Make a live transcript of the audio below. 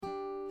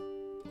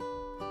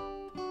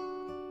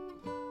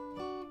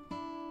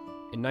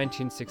in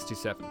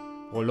 1967,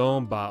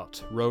 Roland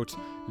Barthes wrote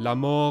La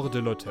mort de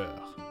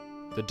l'auteur,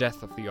 the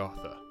death of the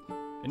author,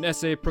 an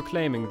essay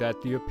proclaiming that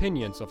the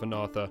opinions of an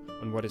author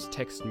on what his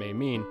text may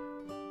mean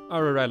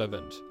are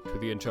irrelevant to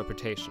the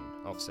interpretation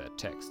of said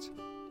text.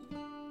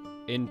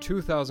 In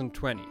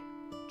 2020,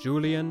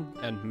 Julian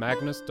and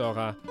Magnus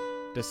Dora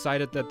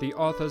decided that the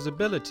author's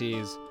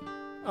abilities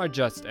are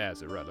just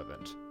as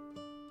irrelevant.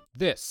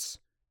 This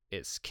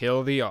is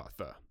Kill the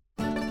Author.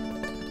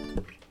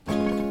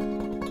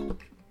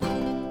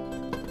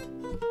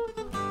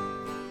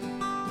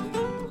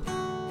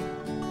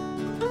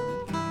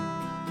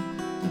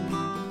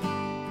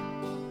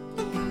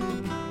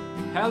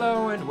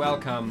 Hello and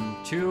welcome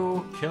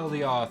to Kill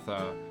the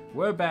Author.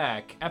 We're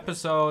back,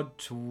 episode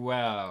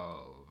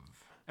 12.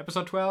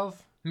 Episode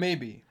 12?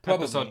 Maybe.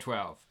 Probably. Episode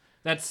 12.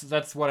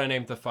 That's what I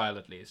named the file,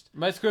 at least.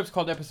 My script's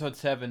called episode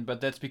 7,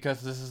 but that's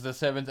because this is the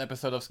 7th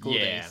episode of School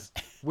Days.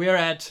 We're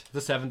at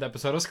the 7th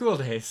episode of School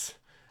Days.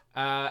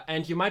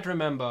 And you might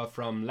remember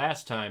from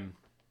last time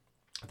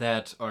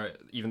that, or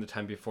even the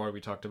time before we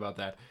talked about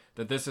that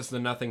this is the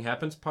Nothing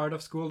Happens part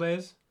of School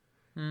Days.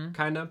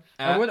 Kind of.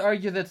 I would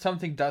argue that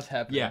something does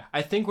happen. Yeah,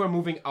 I think we're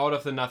moving out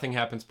of the Nothing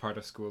Happens part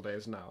of School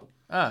Days now.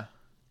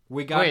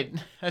 Wait,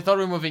 I thought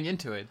we were moving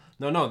into it.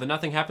 No, the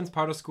Nothing Happens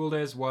part of School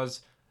Days was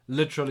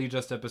literally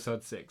just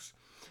episode 6.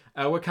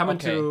 We're coming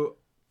to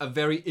a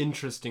very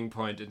interesting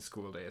point in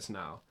School Days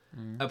now.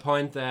 A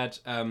point that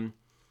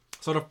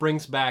sort of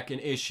brings back an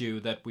issue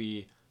that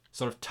we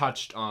sort of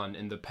touched on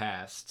in the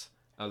past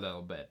a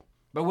little bit.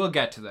 But we'll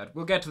get to that.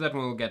 We'll get to that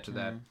when we'll get to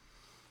that.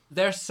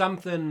 There's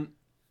something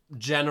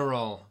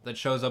general that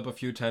shows up a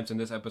few times in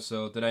this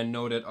episode that I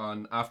noted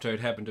on after it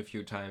happened a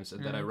few times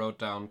and that I wrote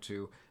down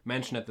to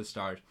mention at the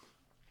start.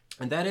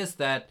 And that is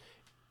that,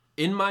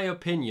 in my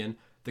opinion,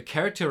 the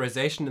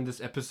characterization in this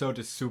episode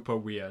is super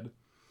weird.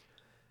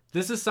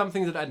 This is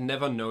something that I'd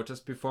never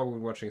noticed before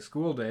when watching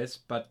School Days,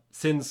 but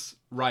since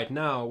right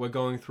now we're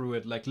going through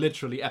it like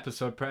literally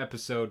episode per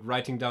episode,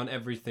 writing down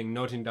everything,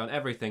 noting down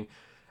everything,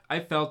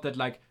 I felt that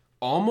like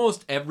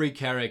almost every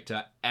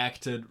character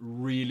acted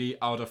really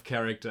out of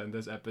character in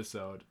this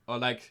episode, or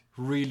like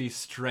really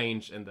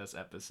strange in this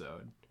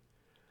episode.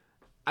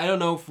 I don't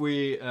know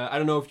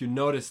if you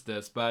noticed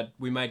this, but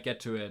we might get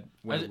to it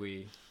when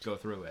we go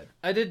through it.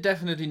 I did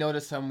definitely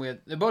notice some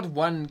weird about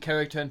one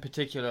character in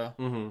particular.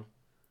 Well,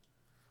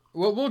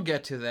 we'll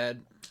get to that.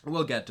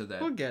 We'll get to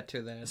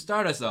that.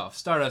 Start us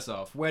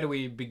off. Where do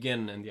we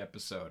begin in the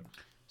episode?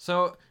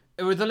 So,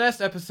 the last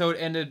episode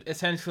ended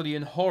essentially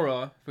in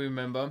horror, if you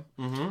remember.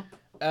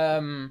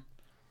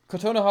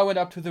 Kotonoha went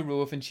up to the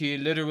roof and she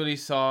literally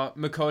saw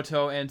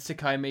Makoto and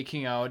Sakai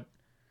making out.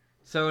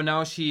 So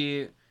now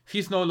she's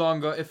no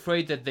longer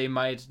afraid that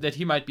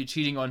he might be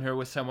cheating on her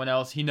with someone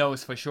else. He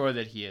knows for sure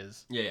that he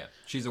is. Yeah.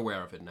 She's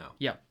aware of it now.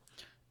 Yeah.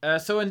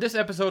 So in this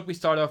episode, we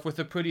start off with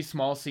a pretty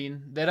small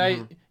scene that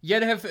I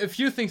yet have a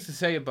few things to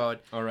say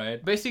about. All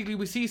right. Basically,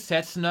 we see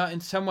Setsuna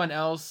and someone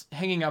else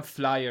hanging up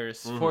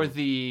flyers for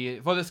the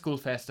school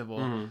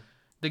festival.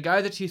 The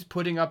guy that she's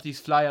putting up these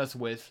flyers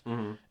with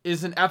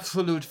is an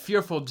absolute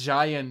fearful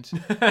giant.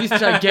 He's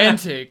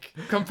gigantic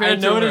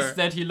compared to her. I noticed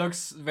that he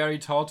looks very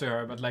tall to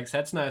her, but like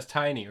Setsuna is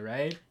tiny,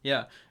 right?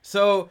 Yeah.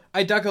 So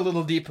I dug a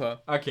little deeper.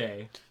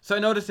 Okay. So I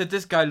noticed that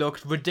this guy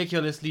looked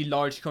ridiculously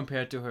large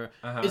compared to her.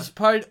 It's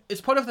part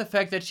of the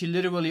fact that she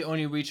literally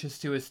only reaches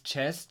to his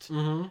chest,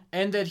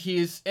 and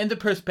that and the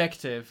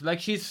perspective, like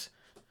she's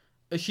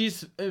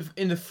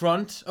in the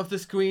front of the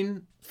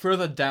screen,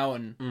 further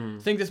down.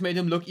 I think this made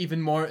him look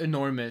even more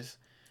enormous.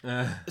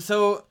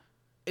 So,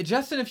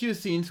 just in a few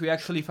scenes, we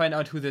actually find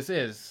out who this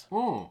is.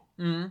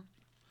 I'm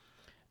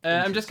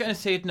just gonna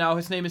say it now.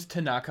 His name is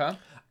Tanaka.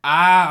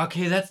 Ah,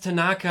 okay, that's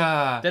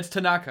Tanaka.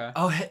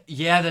 Oh,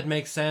 yeah, that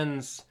makes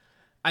sense.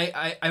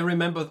 I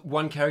remember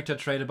one character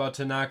trait about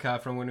Tanaka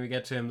from when we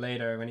get to him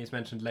later, when he's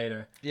mentioned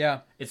later.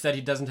 Yeah. It's that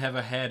he doesn't have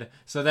a head.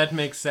 So that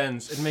makes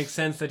sense. It makes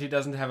sense that he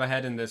doesn't have a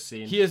head in this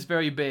scene. He is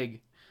very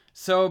big.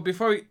 So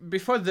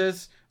before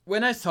this,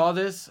 when I saw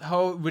this,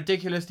 how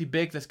ridiculously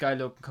big this guy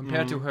looked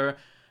compared to her,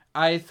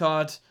 I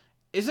thought,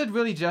 is it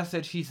really just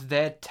that she's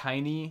that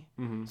tiny?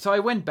 So I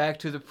went back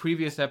to the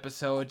previous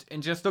episode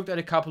and just looked at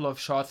a couple of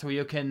shots where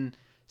you can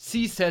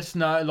see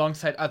Setsuna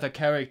alongside other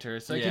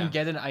characters, so you can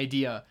get an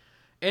idea.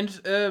 And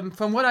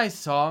from what I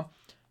saw,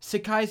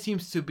 Sakai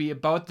seems to be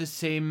about the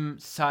same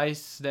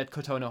size that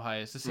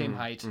Kotonoha is, the same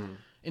height.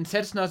 And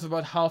Setsuna is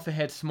about half a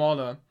head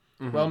smaller,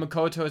 while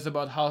Makoto is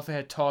about half a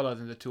head taller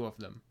than the two of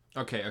them.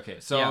 Okay.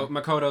 So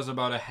Makoto's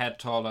about a head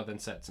taller than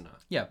Setsuna.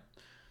 Yeah.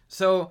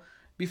 So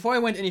before I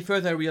went any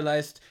further, I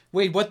realized,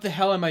 wait, what the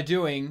hell am I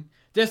doing?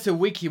 There's a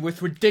wiki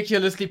with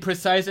ridiculously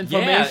precise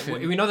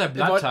information. Yeah, we know their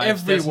blood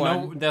types.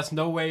 Everyone. There's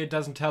no way it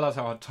doesn't tell us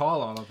how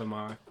tall all of them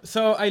are.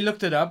 So I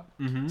looked it up.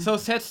 So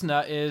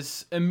Setsuna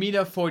is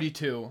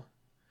 1.42 m,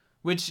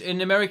 which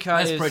in America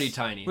is pretty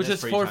tiny. Which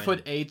is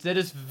 4'8". That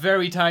is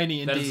very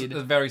tiny indeed. That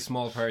is a very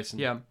small person.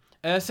 Yeah.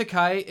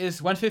 Sakai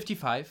is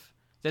 155.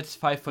 That's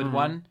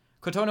 5'1".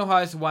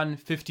 Kotonoha is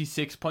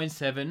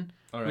 156.7,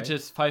 All right. which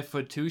is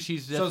 5'2".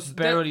 She's So just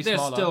barely they're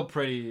smaller. still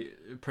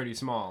pretty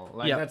small.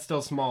 Like, Yeah. that's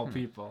still small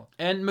people.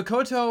 And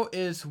Makoto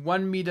is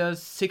 1 meter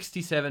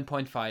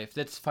 67.5.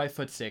 That's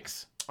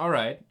 5'6", All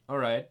right.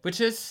 which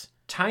is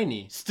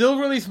Tiny. still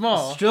really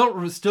small. Still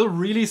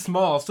really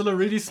small. Still a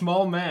really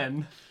small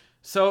man.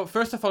 So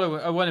first of all,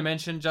 I want to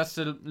mention just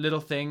a little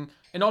thing.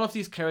 In all of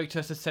these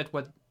characters, it said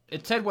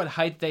what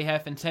height they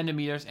have in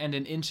centimeters and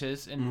in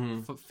inches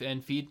and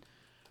and feet.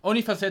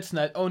 Only for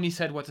Setsuna, it only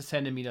said what the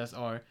centimeters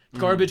are.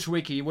 Garbage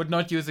wiki, would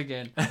not use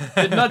again.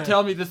 Did not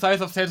tell me the size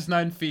of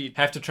Setsuna in feet.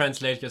 Have to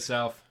translate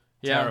yourself.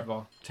 Yeah.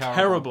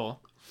 Terrible.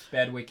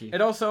 Bad wiki.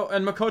 It also,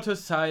 and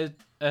Makoto's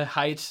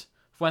height,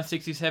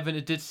 167,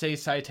 it did say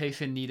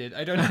citation needed.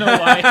 I don't know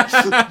why.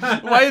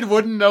 Why it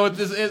wouldn't know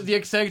the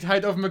exact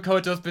height of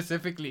Makoto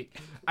specifically.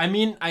 I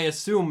mean, I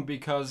assume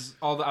because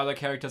all the other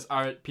characters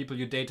are people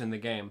you date in the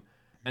game.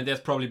 And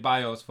there's probably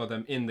bios for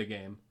them in the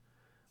game.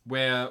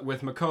 Where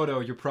with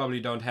Makoto, you probably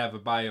don't have a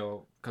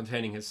bio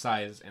containing his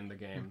size in the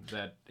game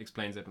that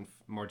explains it in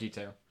more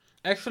detail.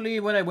 Actually,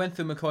 when I went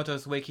through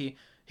Makoto's wiki,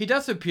 he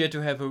does appear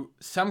to have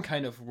some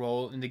kind of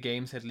role in the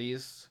games at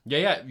least.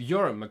 Yeah,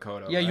 you're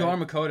Makoto. Yeah, right? you are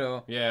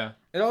Makoto. Yeah.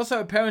 And also,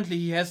 apparently,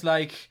 he has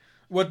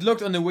what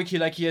looked on the wiki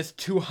like he has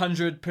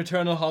 200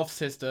 paternal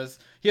half-sisters.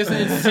 He has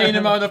an insane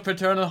amount of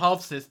paternal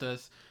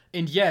half-sisters.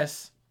 And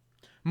yes,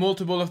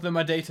 multiple of them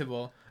are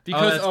dateable.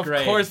 Because of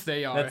course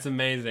they are. That's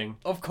amazing.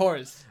 Of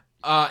course.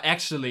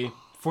 Actually,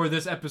 for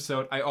this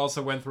episode, I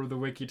also went through the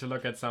wiki to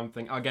look at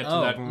something. I'll get to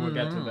that when we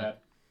get to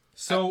that.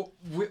 So,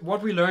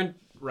 what we learned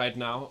right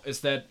now is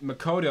that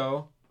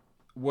Makoto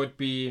would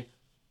be,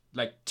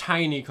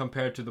 tiny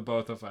compared to the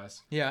both of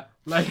us. Yeah.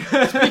 Like,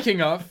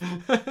 Speaking of,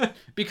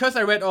 because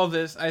I read all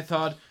this, I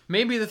thought,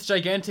 maybe this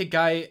gigantic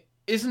guy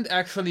isn't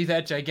actually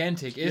that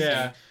gigantic, is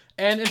he?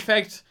 And in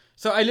fact...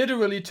 So I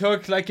literally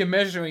took a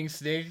measuring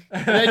stick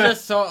and I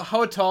just saw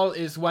how tall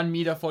is 1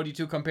 meter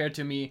 42 compared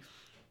to me.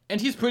 And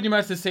he's pretty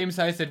much the same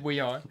size that we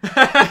are.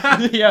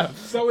 Yeah.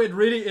 So it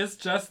really is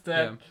just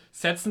that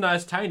Setsuna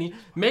is tiny.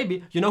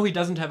 Maybe, he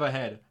doesn't have a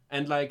head.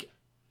 And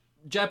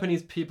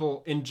Japanese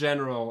people in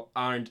general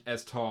aren't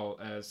as tall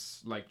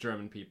as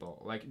German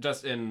people.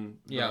 Just in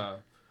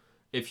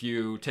if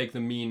you take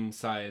the mean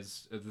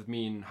size, the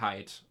mean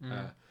height.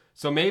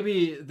 So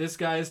maybe this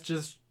guy is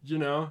just,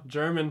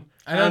 German.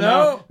 I don't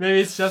know.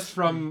 Maybe it's just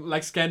from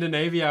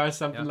Scandinavia or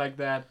something like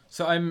that.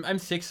 So I'm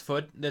 6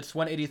 foot. That's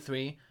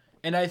 183,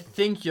 and I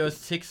think you're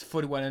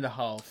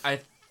 6'1.5". I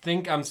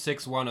think I'm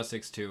 6'1" or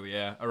 6'2".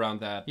 Yeah,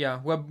 around that.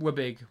 Yeah, we're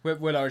big.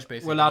 We're large,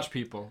 basically. We're large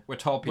people. We're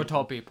tall people.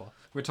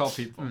 We're tall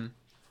people.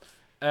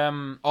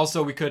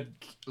 Also, we could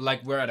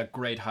we're at a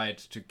great height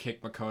to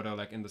kick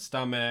Makoto in the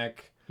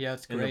stomach. Yeah,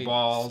 it's great. In the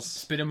balls.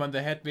 Spit him on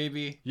the head,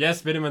 maybe. Yeah,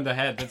 spit him on the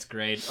head. That's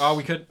great. Oh,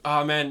 we could.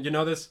 Oh man,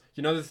 this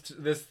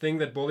thing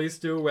that bullies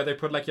do, where they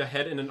put your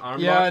head in an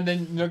arm lock, and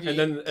then look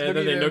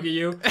they look at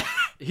you.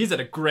 He's at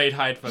a great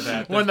height for that.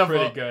 That's Wonderful.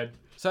 Pretty good.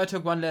 So I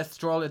took one last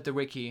stroll at the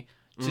wiki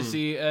to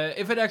see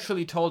if it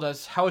actually told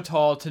us how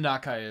tall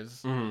Tanaka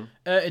is.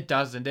 It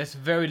doesn't. There's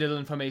very little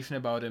information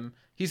about him.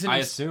 He's an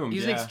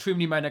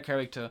extremely minor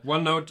character.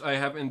 One note I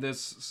have in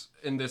this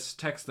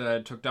text that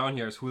I took down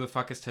here is who the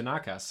fuck is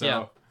Tanaka? So.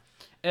 Yeah.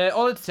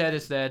 All it said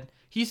is that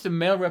he's the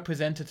male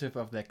representative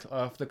of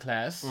the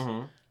class,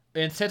 and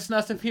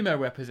Setsuna's the female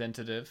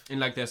representative. In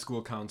their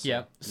school council.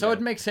 Yeah, so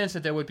it makes sense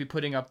that they would be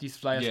putting up these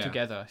flyers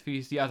together. If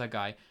he's the other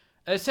guy.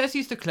 It says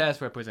he's the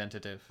class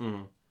representative.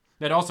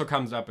 That also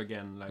comes up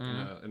again,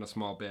 in a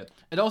small bit.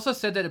 It also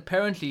said that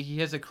apparently he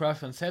has a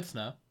crush on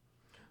Setsuna.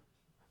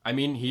 I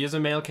mean, he is a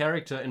male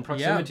character in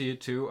proximity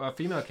to a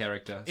female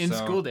character. In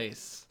School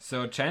Days.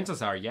 So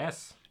chances are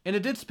yes. And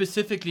it did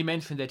specifically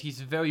mention that he's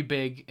very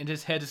big and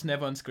his head is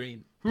never on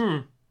screen.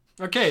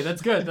 Okay,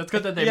 that's good. That's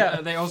good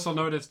that they also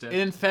noticed it.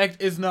 In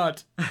fact, is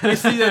not. We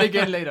see that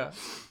again later.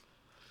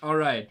 All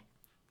right.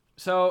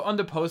 So on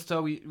the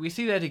poster, we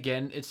see that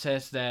again. It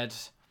says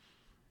that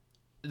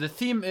the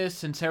theme is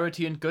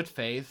sincerity and good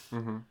faith.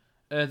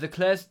 The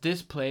class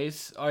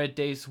displays are at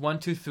days 1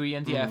 to 3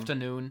 in the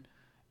afternoon.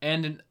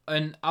 And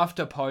an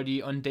after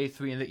party on day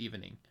 3 in the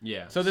evening.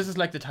 Yeah. So this is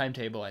the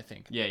timetable, I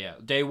think. Yeah.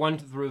 Day 1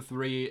 through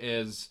 3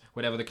 is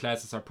whatever the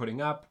classes are putting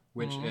up,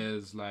 which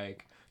is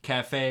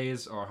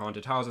cafes or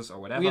haunted houses or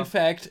whatever. In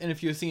fact, in a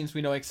few scenes,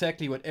 we know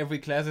exactly what every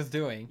class is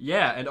doing.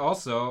 Yeah, and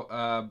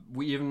also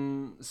we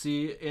even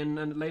see in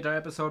a later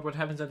episode what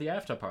happens at the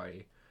after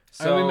party.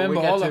 So I remember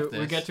all of this.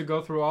 We get to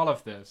go through all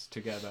of this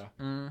together.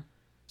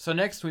 So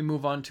next we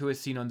move on to a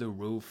scene on the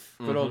roof.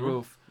 Good old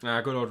roof.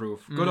 Good old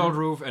roof. Good old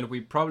roof, and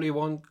we probably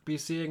won't be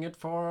seeing it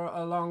for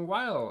a long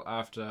while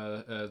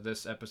after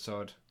this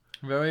episode.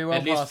 Very well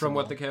At least from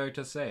what the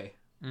characters say.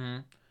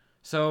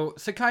 So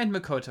Sakai and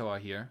Makoto are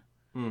here.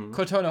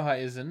 Kotonoha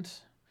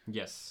isn't.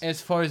 Yes.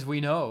 As far as we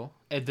know,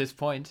 at this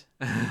point.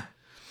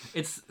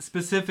 It's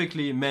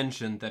specifically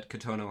mentioned that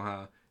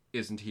Kotonoha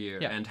isn't here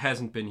and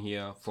hasn't been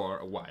here for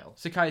a while.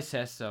 Sakai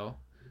says so.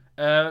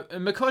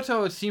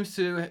 Makoto seems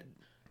to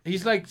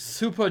He's like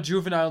super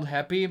juvenile and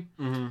happy,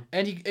 and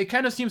it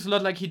kind of seems a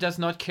lot like he does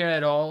not care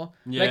at all.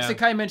 Yeah. Like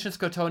Sekai mentions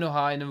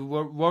Kotonoha in a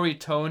worried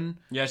tone.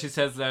 Yeah, she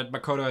says that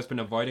Makoto has been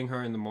avoiding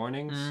her in the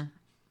mornings.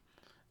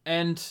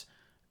 And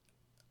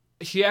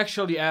she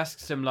actually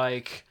asks him,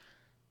 like,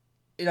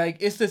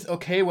 is this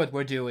okay what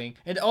we're doing?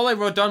 And all I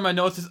wrote down in my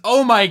notes is,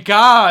 oh my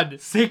god!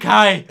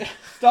 Sekai!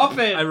 Stop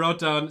it! I wrote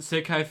down,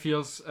 Sekai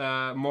feels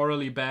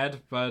morally bad,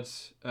 but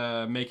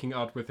making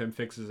out with him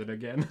fixes it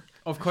again.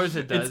 Of course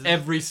it does. It's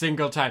every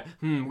single time.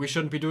 We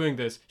shouldn't be doing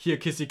this. Here,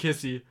 kissy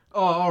kissy.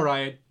 Oh,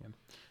 alright. Yeah.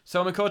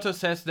 So Makoto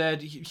says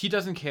that he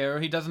doesn't care,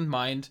 he doesn't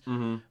mind.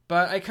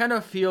 But I kind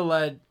of feel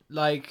that,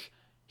 like,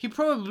 he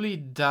probably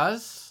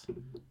does.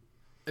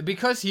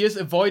 Because he is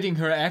avoiding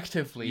her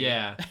actively.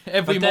 Yeah.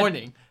 Every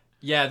morning.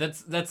 Yeah,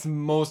 that's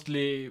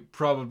mostly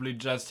probably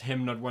just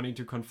him not wanting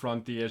to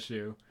confront the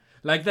issue.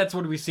 Like, that's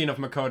what we've seen of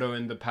Makoto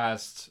in the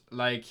past.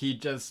 Like, he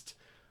just,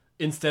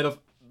 instead of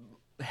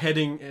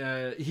heading,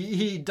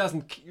 he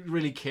doesn't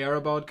really care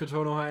about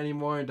Kotonoha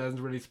anymore. He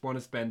doesn't really want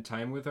to spend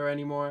time with her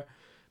anymore.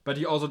 But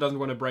he also doesn't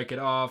want to break it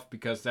off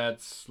because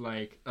that's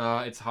like,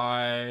 it's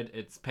hard,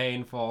 it's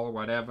painful,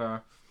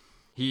 whatever.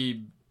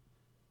 He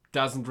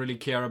doesn't really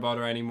care about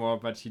her anymore,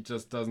 but he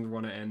just doesn't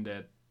want to end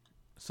it.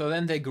 So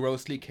then they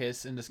grossly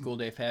kiss in the school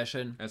day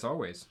fashion. As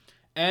always.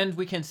 And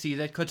we can see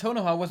that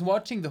Kotonoha was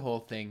watching the whole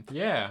thing.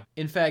 Yeah.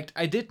 In fact,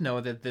 I did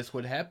know that this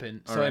would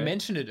happen, so I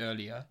mentioned it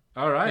earlier.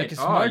 Alright. Like a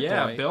smart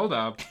boy. Build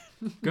up.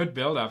 Good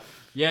build up.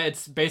 Yeah,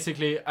 it's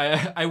basically,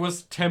 I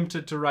was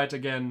tempted to write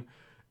again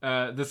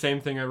the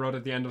same thing I wrote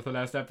at the end of the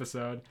last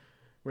episode,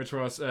 which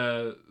was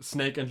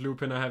Snake and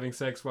Lupin are having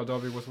sex while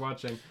Dobby was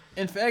watching.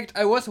 In fact,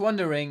 I was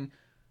wondering,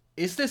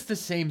 is this the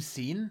same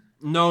scene?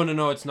 No,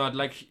 it's not.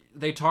 Like,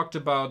 they talked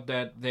about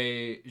that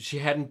she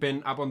hadn't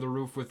been up on the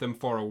roof with them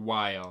for a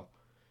while,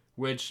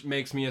 which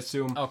makes me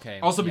assume... Okay.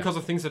 Also, because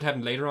of things that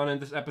happened later on in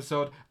this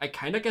episode, I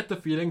kind of get the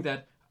feeling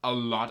that a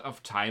lot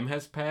of time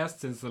has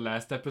passed since the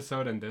last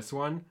episode and this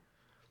one.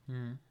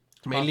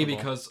 Mainly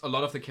because a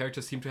lot of the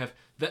characters seem to have...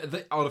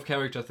 The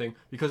out-of-character thing,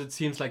 because it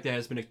seems like there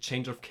has been a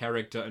change of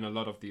character in a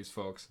lot of these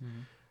folks.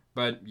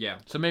 But, yeah.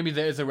 So maybe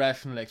there is a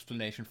rational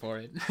explanation for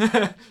it.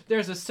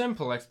 There's a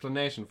simple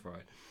explanation for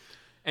it.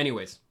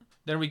 Anyways.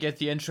 Then we get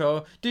the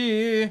intro.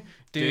 I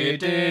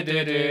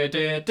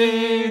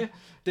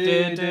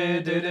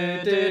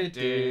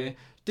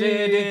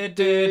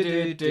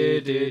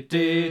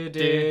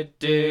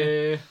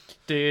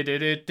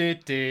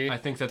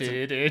think that's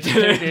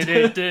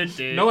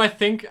No, I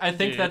think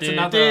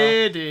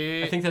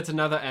that's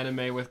another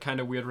anime with kind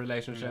of weird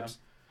relationships.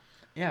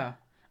 Yeah.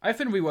 I've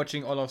been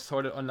rewatching all of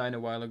Sword Art Online a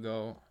while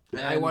ago.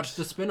 I watched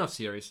the spin-off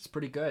series. It's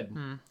pretty good.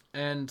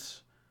 And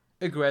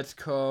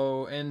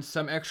Agretzko and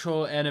some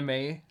actual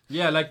anime.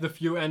 Yeah, like the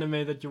few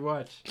anime that you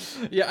watch.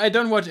 Yeah, I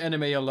don't watch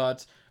anime a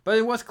lot, but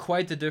it was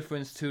quite the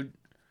difference to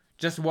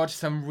just watch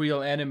some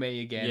real anime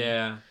again.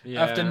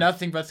 Yeah. After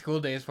nothing but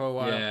school days for a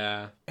while.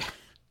 Yeah.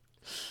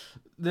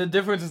 The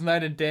difference is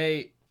night and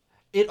day.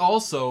 It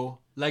also,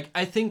 like,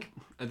 I think,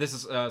 this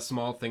is a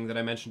small thing that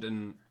I mentioned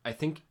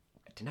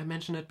did I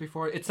mention it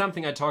before? It's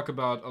something I talk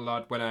about a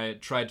lot when I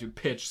try to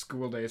pitch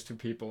School Days to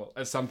people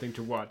as something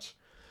to watch.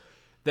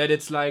 That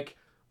it's like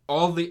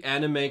all the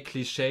anime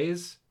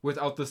cliches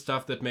without the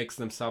stuff that makes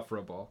them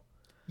sufferable.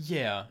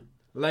 Yeah.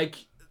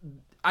 Like,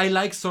 I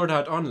like Sword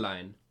Art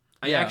Online.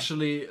 I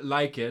actually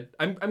like it.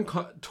 I'm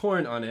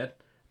torn on it,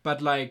 but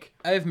like...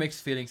 I have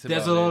mixed feelings about it.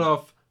 There's a lot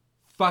of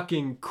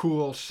fucking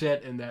cool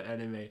shit in that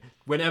anime.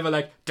 Whenever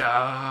like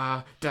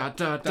da da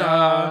da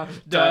da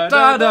da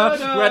da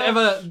da,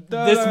 whenever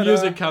this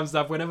music comes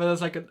up, whenever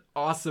there's like an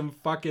awesome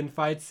fucking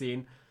fight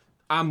scene,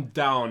 I'm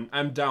down.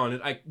 And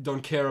I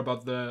don't care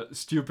about the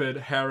stupid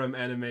harem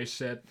anime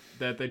shit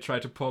that they try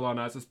to pull on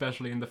us,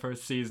 especially in the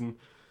first season.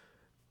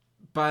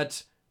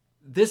 But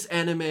this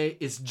anime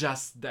is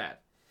just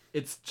that.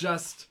 It's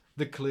just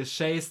the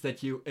cliches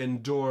that you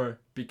endure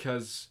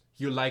because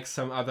you like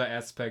some other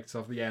aspects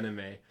of the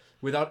anime,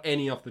 without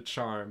any of the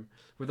charm,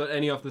 without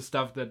any of the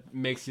stuff that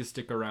makes you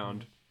stick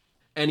around.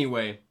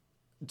 Anyway,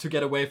 to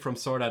get away from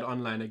Sword Art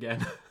Online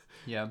again.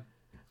 Yeah.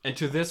 And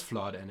to this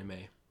flawed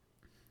anime.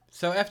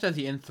 So after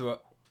the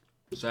intro...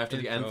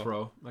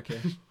 Okay.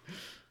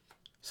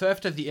 So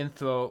after the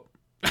intro...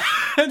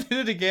 I did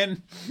it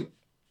again.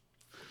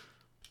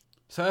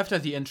 So after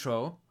the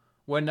intro,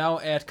 we're now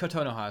at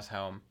Kotonoha's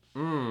home.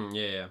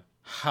 Yeah.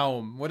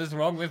 Home. What is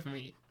wrong with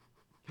me?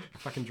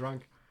 Fucking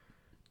drunk.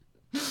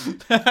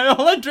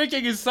 All I'm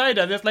drinking is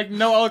cider. There's like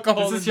no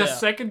alcohol in This is your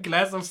second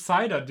glass of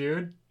cider,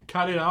 dude.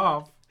 Cut it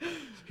off.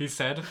 He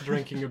said,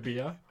 drinking a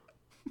beer.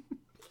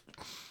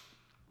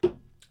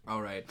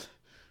 Alright.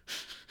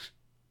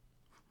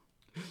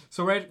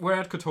 So we're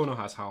at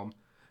Kotonoha's home.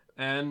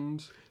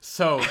 And...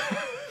 So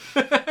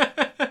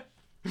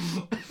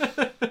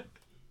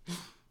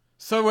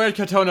we're at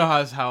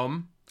Kotonoha's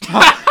home.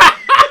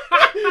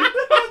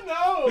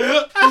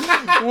 No!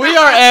 We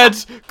are at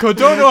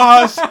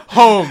Kotonoha's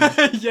home.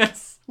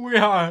 Yes. We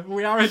are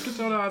in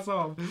Kotonoha's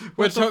home.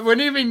 We're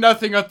leaving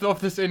nothing of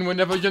this in. You're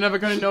never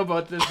gonna know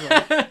about this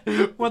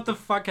one. What the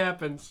fuck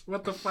happens?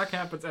 What the fuck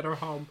happens at her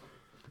home?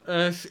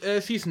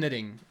 She's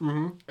knitting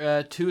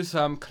Mm-hmm. to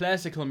some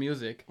classical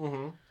music.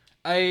 Mm-hmm.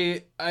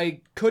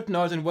 I could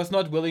not and was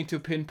not willing to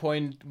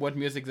pinpoint what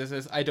music this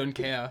is. I don't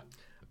care.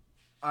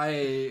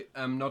 I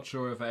am not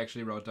sure if I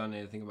actually wrote down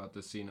anything about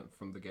this scene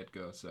from the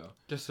get-go, so...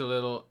 Just a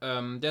little.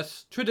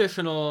 There's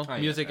traditional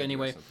music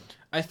anyway.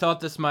 I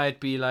thought this might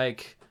be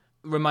like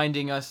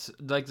reminding us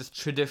like this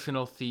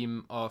traditional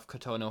theme of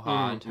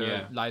Kotonoha and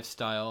her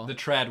lifestyle. The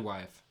trad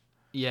wife.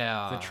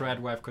 Yeah. The trad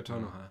wife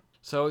Kotonoha.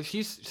 So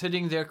she's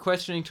sitting there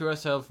questioning to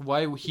herself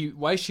why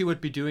she would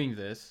be doing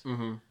this.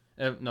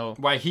 Mm-hmm. No.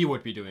 Why he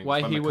would be doing this.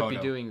 Why he would be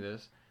doing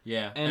this.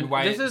 Yeah, and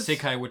why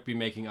Sekai would be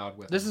making out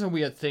with This him. is a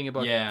weird thing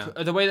about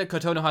the way that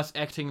Kotonoha's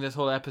acting this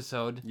whole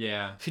episode.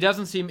 Yeah. She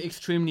doesn't seem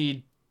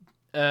extremely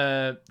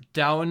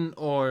down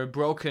or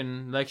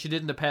broken like she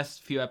did in the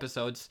past few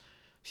episodes.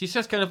 She's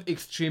just kind of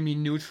extremely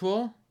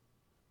neutral.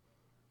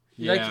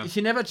 Yeah. Like,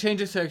 she never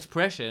changes her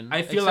expression.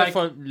 I feel except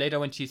for later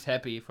when she's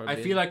happy for a I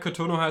bit. feel like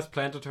Kotonoha has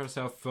planted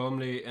herself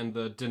firmly in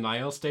the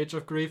denial stage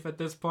of grief at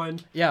this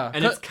point. Yeah.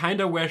 And it's kind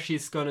of where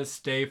she's gonna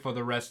stay for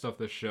the rest of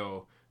the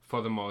show,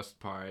 for the most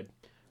part.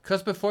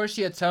 Because before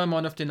she had some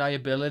amount of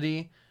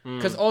deniability.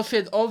 Because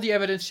all the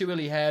evidence she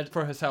really had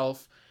for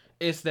herself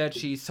is that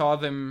she saw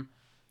them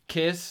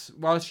kiss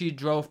while she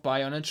drove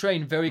by on a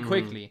train very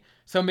quickly.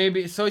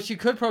 So she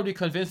could probably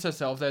convince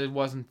herself that it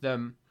wasn't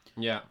them.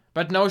 Yeah.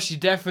 But now she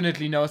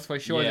definitely knows for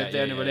sure that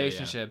they're in a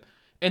relationship.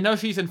 Yeah. And now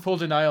she's in full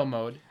denial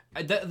mode.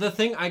 The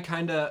thing I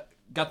kind of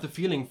got the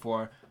feeling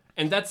for,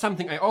 and that's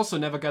something I also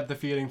never got the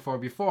feeling for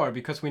before,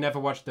 because we never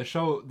watched the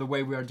show the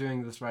way we are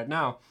doing this right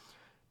now,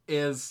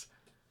 is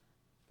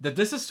that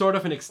this is sort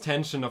of an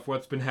extension of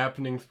what's been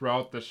happening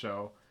throughout the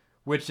show,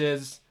 which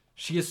is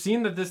she has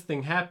seen that this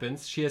thing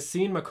happens, she has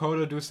seen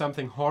Makoto do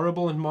something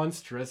horrible and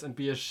monstrous and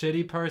be a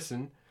shitty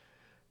person,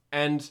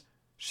 and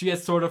she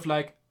has sort of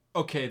like,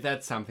 okay,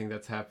 that's something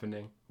that's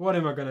happening. What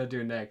am I gonna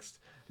do next?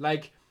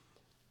 Like,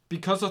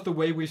 because of the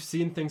way we've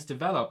seen things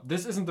develop,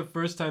 this isn't the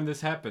first time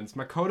this happens.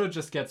 Makoto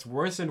just gets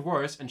worse and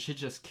worse, and she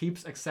just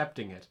keeps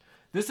accepting it.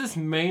 This is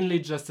mainly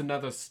just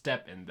another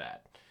step in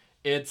that.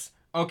 It's,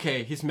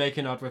 okay, he's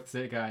making out with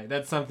the guy.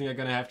 That's something I'm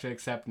gonna have to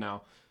accept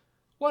now.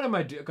 What am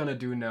I gonna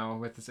do now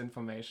with this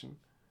information?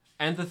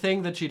 And the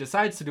thing that she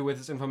decides to do with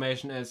this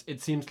information is,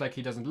 it seems like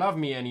he doesn't love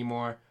me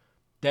anymore.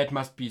 That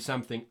must be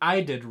something I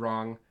did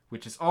wrong,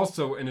 which is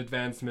also an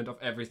advancement of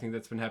everything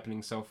that's been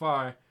happening so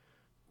far.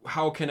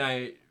 How can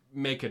I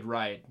make it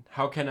right?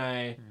 How can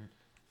I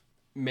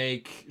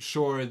make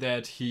sure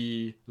that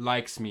he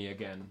likes me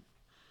again?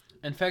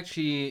 In fact,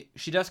 she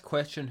does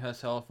question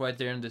herself right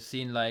there in the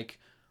scene, like,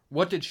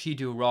 what did she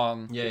do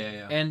wrong?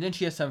 Yeah. And then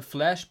she has some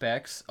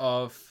flashbacks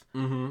of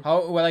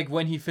how, well, like,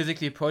 when he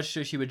physically approached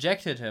her, she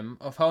rejected him.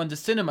 Of how in the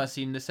cinema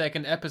scene, the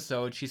second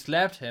episode, she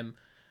slapped him.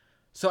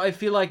 So I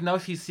feel like now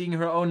she's seeing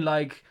her own,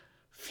 like,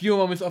 few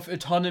moments of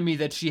autonomy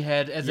that she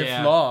had as a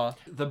flaw.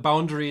 The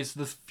boundaries,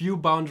 the few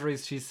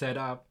boundaries she set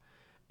up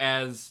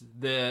as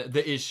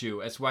the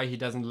issue, as why he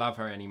doesn't love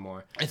her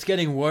anymore. It's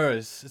getting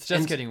worse. It's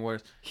just getting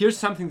worse. Here's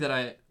something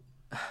that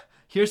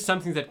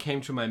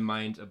came to my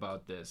mind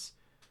about this.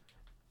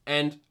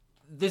 And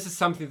this is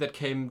something that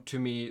came to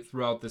me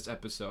throughout this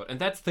episode, and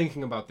that's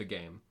thinking about the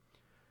game.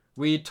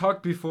 We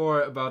talked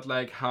before about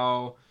like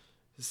how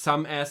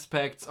some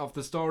aspects of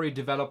the story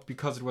developed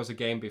because it was a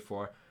game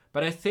before,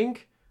 but I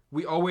think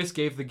we always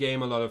gave the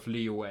game a lot of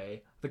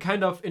leeway. The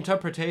kind of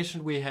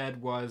interpretation we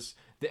had was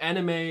the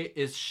anime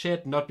is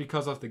shit not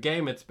because of the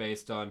game it's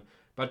based on,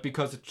 but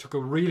because it took a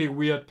really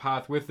weird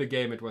path with the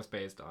game it was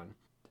based on.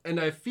 And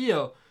I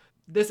feel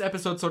this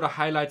episode sort of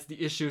highlights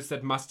the issues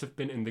that must have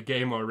been in the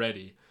game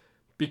already.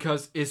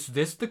 Because is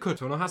this the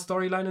Kotonoha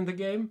storyline in the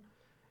game?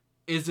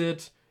 Is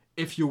it,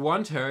 if you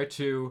want her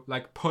to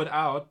like put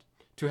out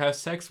to have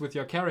sex with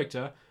your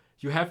character,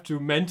 you have to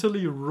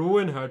mentally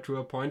ruin her to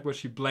a point where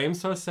she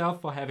blames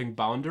herself for having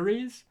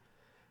boundaries?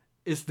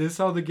 Is this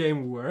how the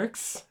game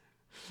works?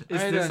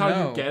 Is this how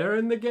you get her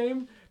in the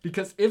game?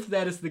 Because if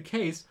that is the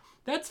case,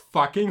 that's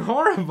fucking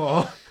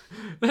horrible.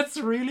 That's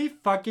really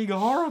fucking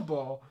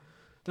horrible.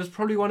 That's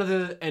probably one of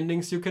the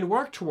endings you can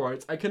work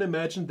towards. I can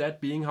imagine that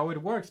being how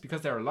it works,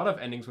 because there are a lot of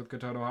endings with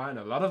Kotonoha, and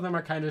a lot of them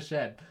are kind of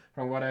shit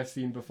from what I've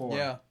seen before.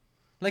 Yeah.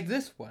 Like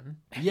this one.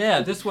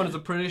 Yeah, this one is a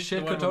pretty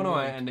shit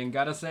Kotonoha ending,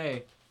 gotta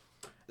say.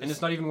 And it's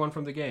not even one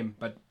from the game,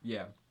 but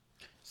yeah.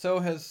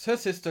 So her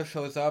sister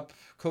shows up,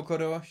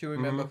 Kokoro, you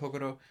remember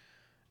Kokoro.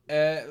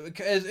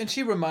 And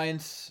she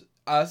reminds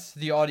us,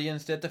 the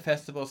audience, that the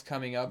festival's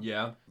coming up.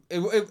 Yeah.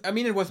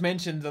 It was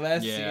mentioned the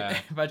last scene,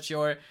 but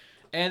sure.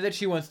 And that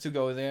she wants to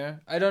go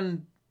there. I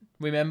don't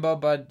remember,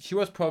 but she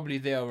was probably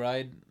there,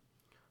 right?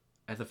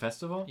 At the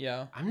festival?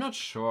 Yeah. I'm not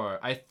sure.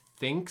 I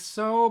think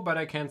so, but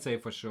I can't say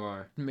for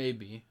sure.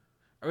 Maybe.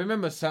 I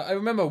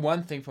remember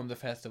one thing from the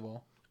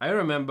festival. I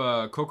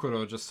remember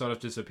Kokoro just sort of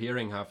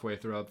disappearing halfway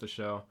throughout the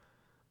show.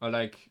 Or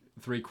like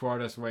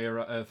 3/4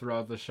 way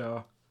throughout the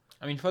show.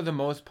 I mean, for the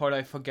most part,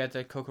 I forget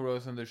that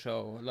Kokoro's on the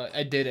show. Like,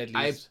 I did at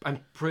least. I'm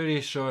pretty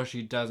sure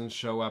she doesn't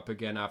show up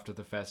again after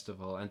the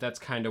festival, and that's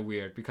kind of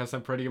weird because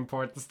some pretty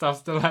important stuff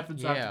still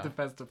happens after the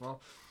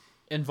festival.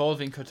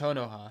 Involving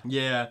Kotonoha.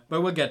 Yeah,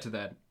 but we'll get to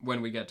that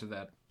when we get to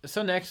that.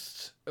 So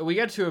next, we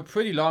get to a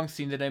pretty long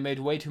scene that I made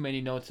way too many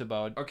notes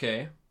about.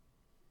 Okay.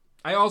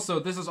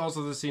 This is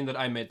also the scene that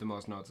I made the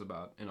most notes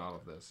about in all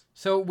of this.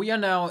 So we are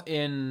now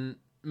in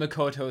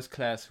Makoto's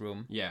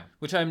classroom. Yeah.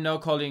 Which I'm now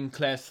calling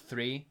Class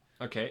 3.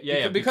 Okay,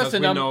 yeah, because we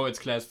know it's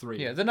Class 3.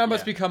 Yeah, the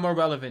numbers become more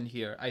relevant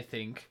here, I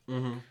think.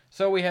 Mm-hmm.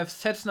 So we have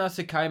Setsuna,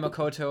 Sekai,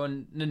 Makoto,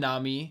 and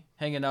Nanami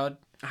hanging out.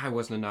 I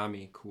was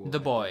Nanami, cool. The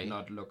boy.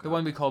 The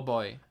one we call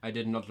boy. I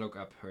did not look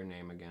up her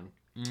name again.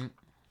 Mm-hmm.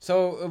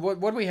 So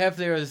what we have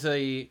there is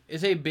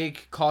a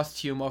big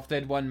costume of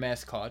that one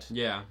mascot.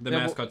 Yeah, the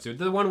mascot suit.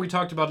 The one we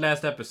talked about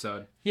last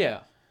episode. Yeah.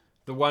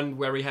 The one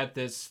where we had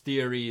this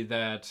theory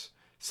that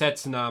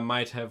Setsuna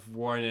might have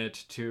worn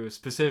it to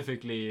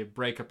specifically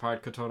break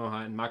apart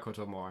Kotonoha and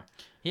Makoto more.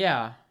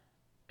 Yeah.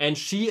 And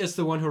she is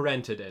the one who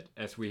rented it,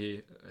 as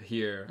we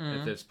hear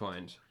at this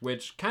point.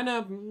 Which kind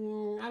of,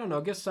 I don't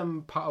know, gives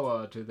some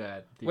power to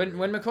that theory.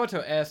 When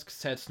Makoto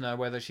asks Setsuna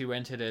whether she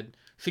rented it,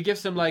 she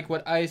gives him like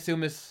what I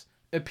assume is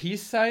a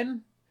peace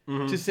sign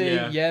to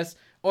say yes.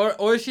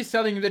 Or is she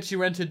telling him that she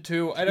rented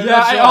too? I don't know.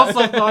 Yeah, I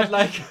also thought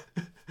like...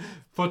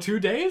 For 2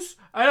 days?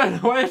 I don't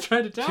know why you're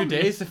trying to tell me. 2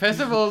 days? The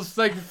festival's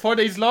like 4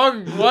 days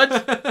long. What?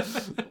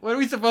 What are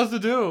we supposed to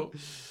do?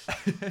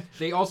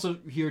 They also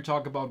here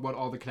talk about what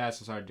all the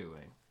classes are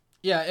doing.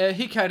 Yeah,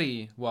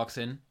 Hikari walks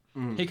in.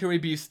 Hikari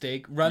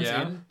Beefsteak runs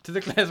in to the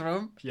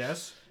classroom.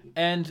 Yes.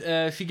 And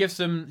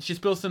she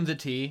spills them the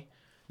tea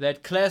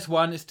that Class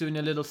 1 is doing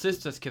a Little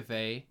Sisters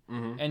Cafe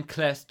and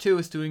Class 2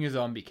 is doing a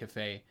zombie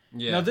cafe.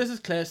 Yeah. Now this is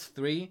Class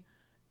 3.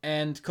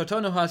 And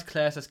Kotonoha's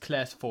class is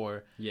Class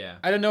 4. Yeah.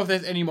 I don't know if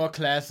there's any more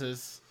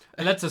classes.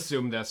 Let's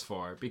assume there's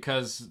 4,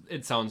 because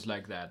it sounds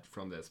like that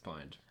from this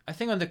point. I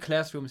think on the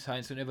classroom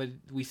signs, whenever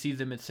we see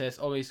them, it says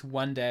always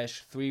 1-3,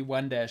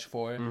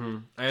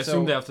 1-4. I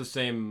assume they have the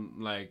same,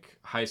 like,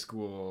 high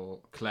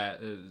school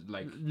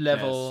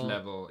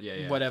level.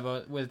 Yeah.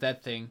 Whatever, with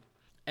that thing.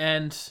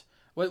 And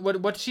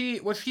what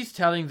she's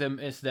telling them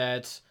is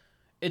that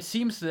it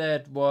seems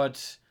that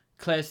what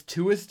Class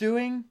 2 is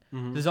doing,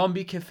 the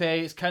zombie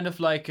cafe, is kind of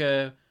like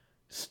a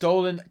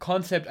stolen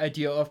concept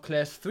idea of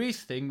Class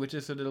 3's thing, which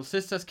is the Little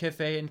Sisters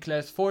Cafe, and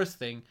Class 4's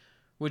thing,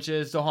 which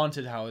is the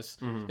Haunted House.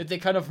 That they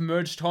kind of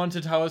merged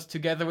Haunted House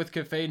together with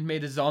cafe and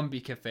made a zombie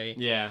cafe.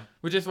 Yeah.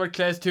 Which is what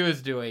Class 2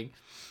 is doing.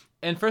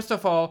 And first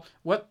of all,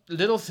 what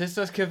Little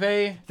Sisters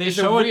Cafe is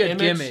a weird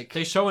gimmick.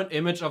 They show an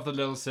image of the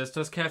Little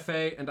Sisters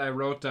Cafe, and I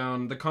wrote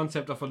down the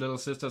concept of a Little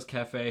Sisters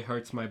Cafe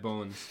hurts my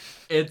bones.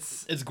 I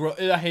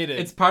hate it.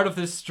 It's part of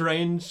this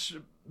strange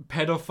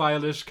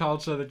pedophile-ish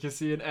culture that you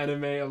see in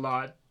anime a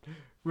lot,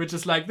 which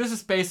is like, this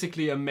is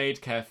basically a maid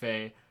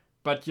cafe,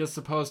 but you're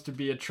supposed to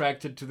be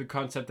attracted to the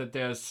concept that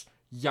there's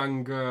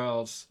young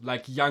girls,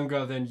 like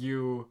younger than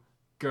you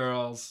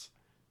girls,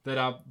 that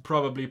are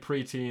probably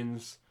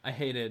preteens. I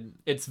hate it.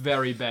 It's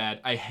very bad.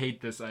 I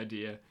hate this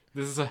idea.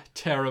 This is a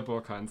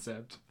terrible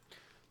concept.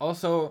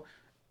 Also,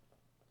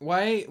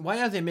 why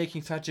are they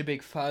making such a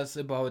big fuss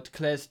about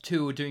Class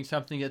 2 doing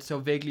something that's so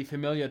vaguely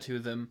familiar to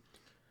them?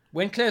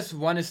 When Class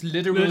 1 is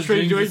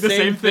literally doing the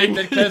same thing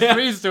that Class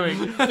 3 is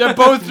doing. They're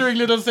both doing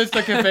Little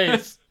Sister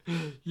Cafes.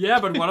 Yeah,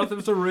 but one of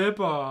them's a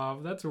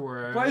rip-off. That's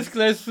worse. Why is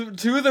Class 2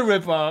 the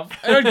rip-off?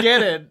 I don't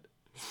get it.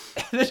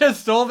 They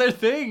just stole their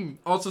thing.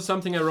 Also,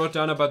 something I wrote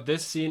down about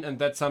this scene, and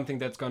that's something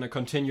that's going to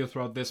continue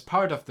throughout this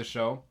part of the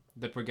show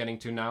that we're getting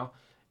to now,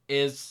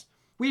 is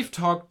we've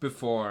talked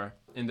before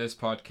in this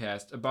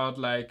podcast about,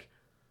 like,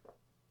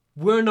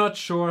 we're not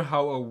sure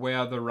how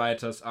aware the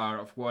writers are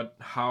of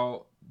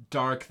how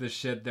dark the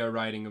shit they're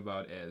writing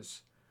about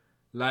is.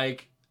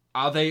 Like,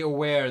 are they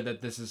aware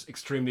that this is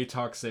extremely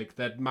toxic,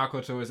 that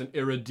Makoto is an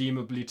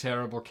irredeemably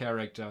terrible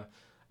character,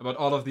 about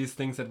all of these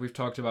things that we've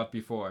talked about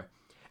before?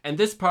 And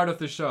this part of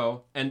the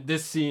show, and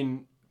this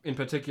scene in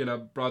particular,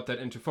 brought that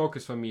into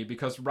focus for me,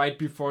 because right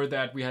before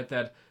that we had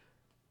that,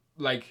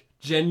 like,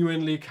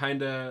 genuinely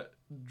kind of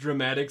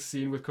dramatic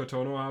scene with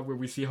Kotonoha where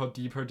we see how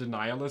deep her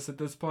denial is at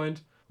this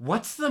point.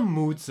 What's the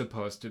mood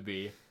supposed to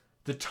be?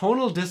 The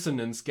tonal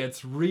dissonance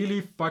gets really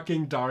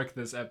fucking dark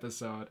this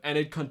episode, and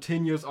it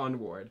continues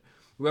onward.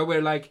 Where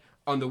we're like,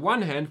 on the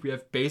one hand, we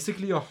have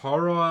basically a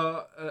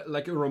horror,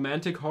 like a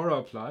romantic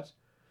horror plot,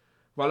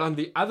 while on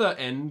the other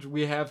end,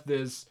 we have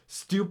this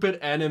stupid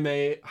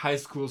anime high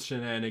school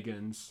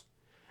shenanigans.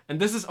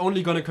 And this is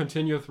only going to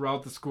continue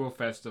throughout the school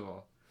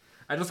festival.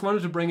 I just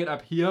wanted to bring it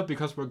up here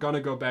because we're going to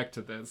go back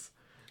to this.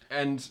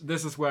 And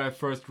this is where I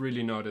first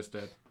really noticed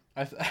it.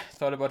 I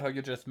thought about how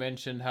you just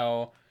mentioned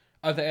how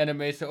other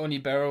animes are only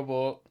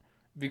bearable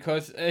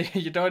because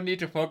you don't need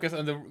to focus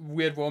on the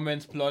weird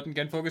romance plot and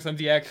can focus on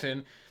the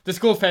action. The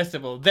school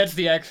festival, that's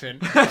the action.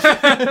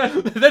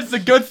 That's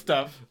the good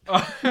stuff.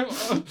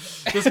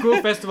 The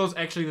school festival is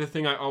actually the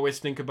thing I always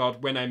think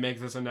about when I make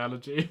this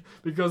analogy,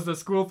 because the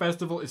school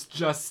festival is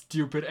just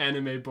stupid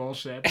anime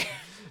bullshit.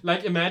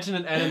 Like, imagine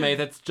an anime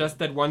that's just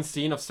that one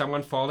scene of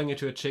someone falling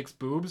into a chick's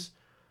boobs.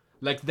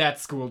 Like,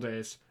 that's School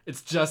Days.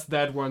 It's just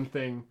that one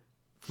thing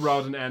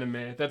throughout an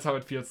anime. That's how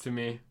it feels to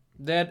me.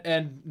 That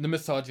and the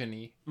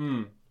misogyny.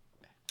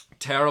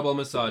 Terrible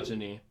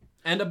misogyny.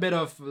 And a bit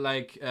of,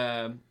 like,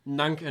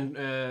 nunk.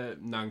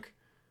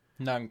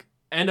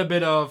 And a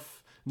bit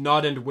of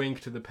nod and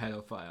wink to the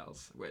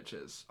pedophiles, which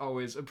is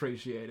always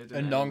appreciated.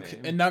 A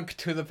nunk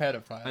to the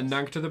pedophiles. A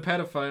nunk to the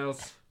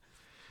pedophiles.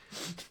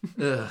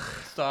 Ugh.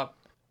 Stop.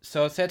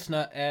 So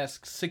Setsuna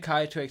asks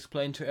Sakai to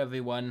explain to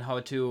everyone how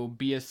to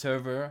be a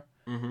server,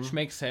 which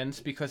makes sense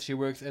because she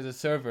works as a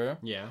server.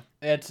 Yeah.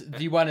 At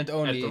the one and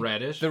only. At the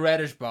Radish. The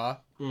Radish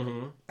bar.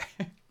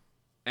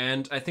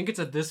 And I think it's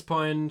at this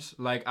point,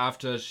 like,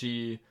 after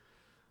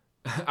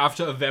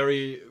a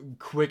very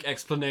quick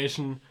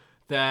explanation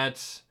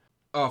that...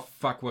 Oh,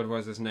 fuck, what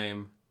was his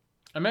name?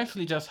 I'm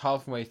actually just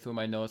halfway through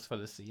my notes for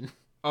the scene.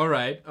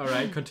 Alright,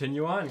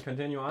 continue on.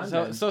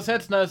 So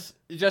Setsuna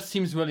just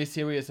seems really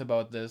serious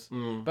about this.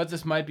 But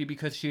this might be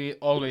because she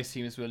always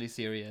seems really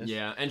serious.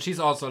 Yeah, and she's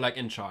also, like,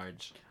 in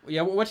charge.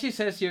 Yeah, what she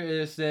says here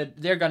is that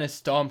they're gonna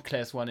stomp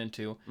Class 1 and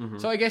 2.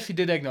 So I guess she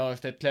did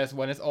acknowledge that Class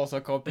 1 is also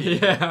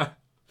copied. Yeah.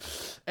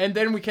 And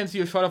then we can see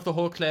a shot of the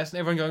whole class and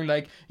everyone going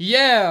like,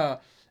 yeah!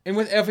 And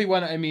with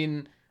everyone, I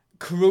mean...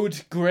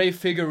 crude grey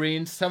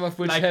figurines, some of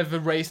which have a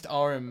raised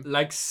arm.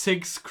 Like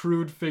 6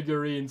 crude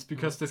figurines,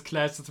 because this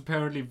class is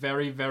apparently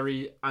very,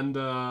 very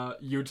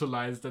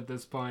underutilized at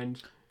this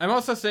point. I'm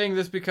also saying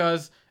this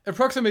because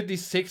approximately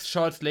 6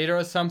 shots later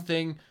or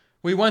something,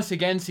 we once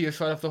again see a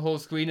shot of the whole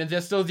screen and they're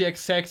still the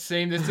exact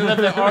same. They still have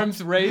their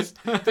arms raised.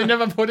 They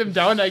never put them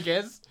down, I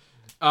guess.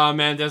 Oh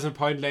man, there's a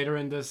point later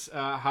in this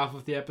half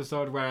of the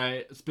episode where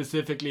I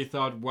specifically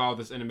thought, wow,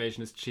 this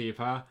animation is cheap,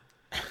 huh?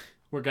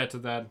 We'll get to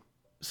that.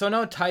 So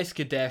now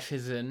Taisuke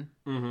dashes in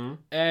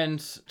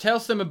and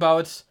tells them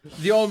about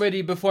the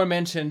already before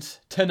mentioned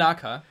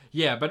Tanaka.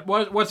 Yeah, but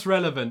what's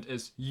relevant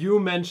is you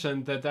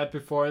mentioned that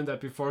before in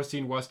that before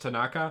scene was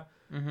Tanaka.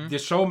 The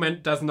show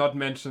does not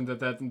mention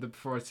that in the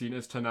before scene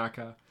is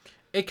Tanaka.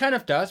 It kind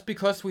of does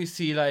because we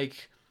see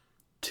like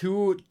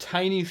 2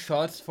 tiny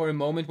shots for a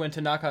moment when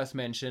Tanaka is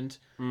mentioned.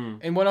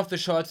 And one of the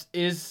shots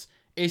is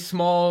a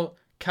small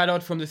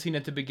cutout from the scene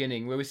at the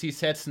beginning where we see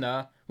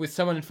Setsuna with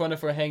someone in front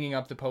of her hanging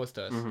up the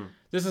posters.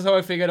 This is how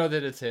I figured out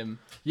that it's him.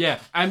 Yeah,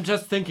 I'm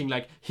just thinking,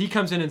 like, he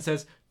comes in and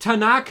says,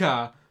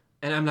 Tanaka!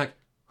 And I'm like,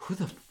 who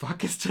the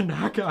fuck is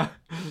Tanaka?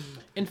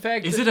 In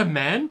fact... Is it a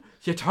man?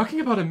 You're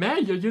talking about a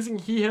man. You're using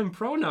he, him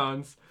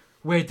pronouns.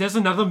 Wait, there's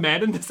another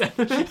man in this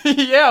anime?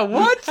 Yeah,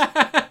 what?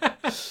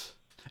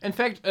 In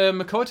fact,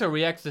 Makoto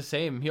reacts the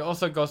same. He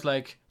also goes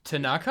like,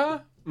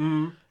 Tanaka?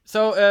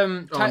 So,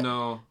 oh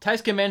no.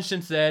 Taisuke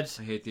mentions that...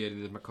 I hate the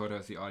idea that Makoto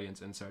is the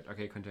audience insert.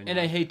 Okay, continue. And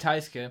I hate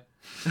Taisuke.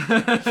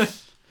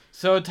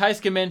 So,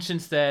 Taisuke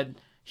mentions that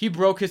he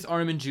broke his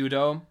arm in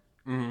judo.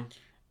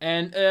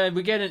 And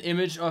we get an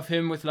image of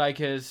him with like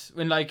his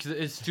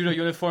judo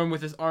uniform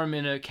with his arm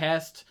in a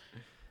cast.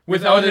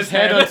 Without his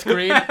head on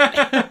screen.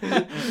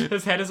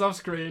 His head is off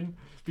screen.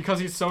 Because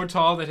he's so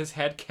tall that his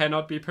head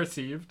cannot be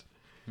perceived.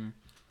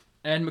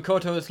 And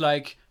Makoto is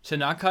like,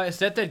 Tanaka, is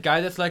that guy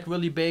that's like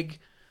really big?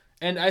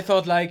 And I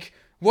thought like,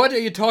 what are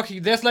you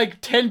talking? There's like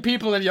 10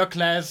 people in your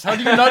class. How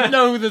do you not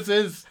know who this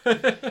is?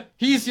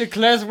 He's your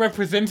class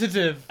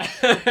representative.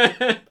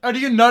 How do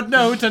you not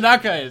know who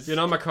Tanaka is? You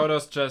know,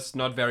 Makoto's just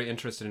not very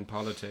interested in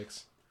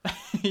politics.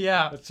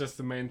 Yeah. That's just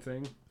the main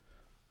thing.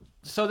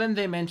 So then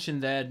they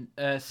mentioned that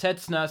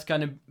Setsuna's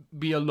gonna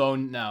be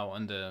alone now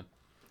on the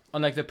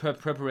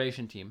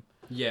preparation team.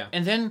 Yeah.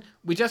 And then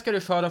we just get a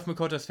shot of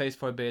Makoto's face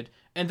for a bit.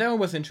 And that one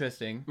was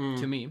interesting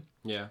to me.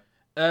 Yeah.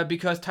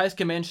 Because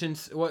Taisuke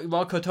mentions,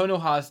 while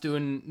Kotonoha's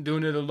doing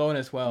it alone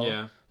as well.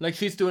 Yeah. Like,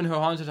 she's doing her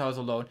haunted house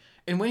alone.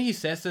 And when he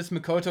says this,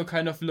 Makoto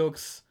kind of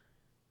looks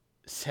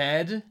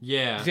sad.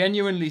 Yeah.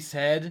 Genuinely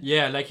sad.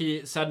 Yeah, like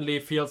he suddenly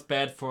feels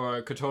bad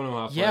for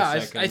Kotonoha for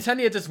a second. I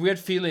suddenly had this weird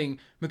feeling.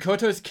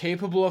 Makoto is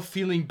capable of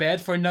feeling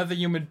bad for another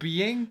human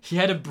being. He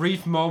had a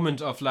brief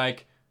moment of,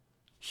 like,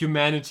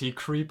 humanity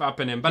creep up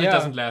in him, but it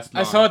doesn't last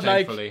long. I saw it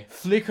thankfully. Like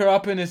flicker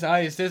up in his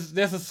eyes.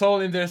 There's a soul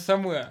in there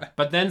somewhere.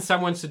 But then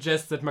someone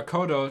suggests that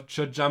Makoto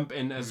should jump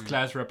in as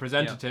class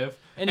representative,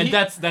 and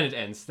then it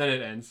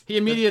ends. He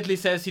immediately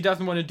says he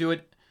doesn't want to do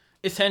it,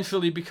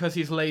 essentially because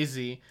he's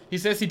lazy. He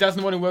says he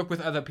doesn't want to work with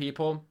other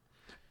people,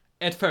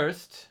 at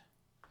first.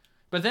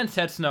 But then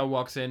Setsuna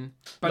walks in.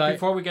 But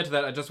before we get to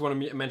that, I just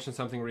want to mention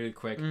something really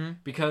quick,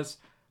 because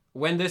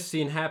when this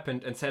scene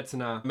happened and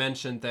Setsuna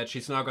mentioned that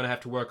she's now going to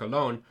have to work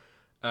alone.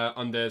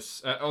 On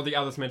this, all the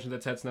others mentioned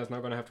that Setsuna is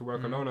not going to have to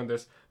work alone on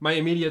this. My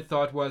immediate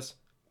thought was,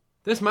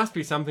 this must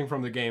be something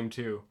from the game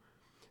too.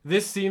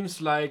 This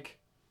seems like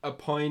a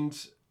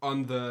point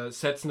on the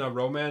Setsuna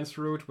romance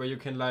route where you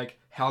can like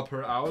help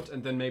her out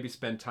and then maybe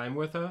spend time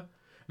with her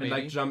and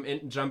like jump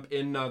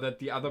in now that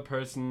the other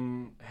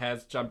person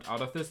has jumped out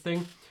of this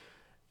thing.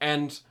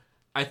 And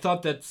I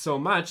thought that so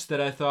much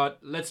that I thought,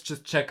 let's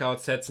just check out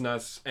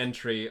Setsuna's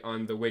entry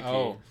on the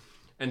wiki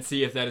and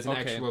see if that is an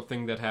actual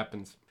thing that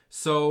happens.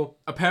 So,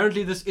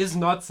 apparently this is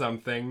not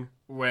something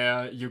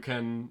where you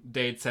can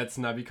date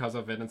Setsuna because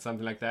of it and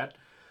something like that.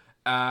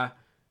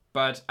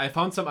 But I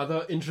found some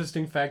other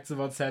interesting facts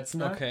about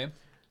Setsuna. Okay.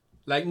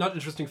 Like, not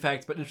interesting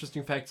facts, but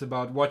interesting facts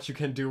about what you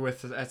can do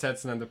with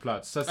Setsuna and the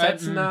plot. So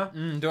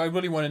Setsuna... do I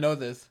really want to know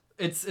this?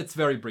 It's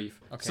very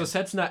brief. Okay. So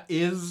Setsuna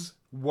is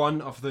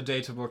one of the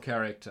dateable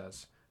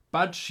characters.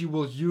 But she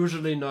will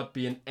usually not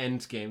be an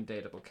endgame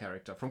dateable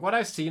character. From what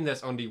I've seen,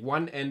 there's only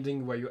one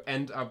ending where you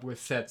end up with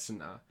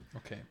Setsuna.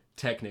 Okay.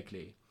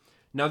 Technically.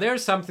 Now,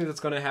 there's something that's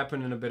going to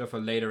happen in a bit of a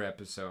later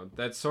episode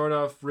that sort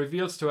of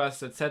reveals to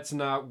us that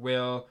Setsuna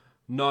will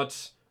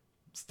not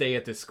stay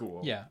at this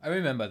school. Yeah, I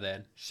remember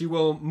that. She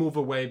will move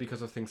away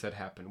because of things that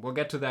happen. We'll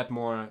get to that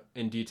more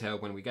in detail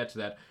when we get to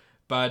that.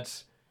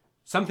 But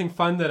something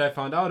fun that I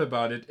found out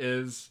about it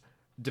is,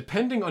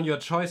 depending on your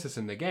choices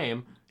in the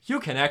game, you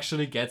can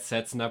actually get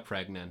Setsuna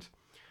pregnant.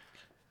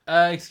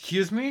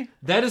 Excuse me?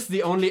 That is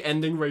the only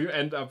ending where you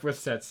end up with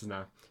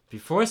Setsuna.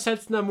 Before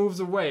Setsuna moves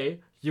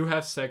away, you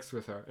have sex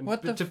with her.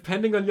 And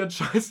depending on your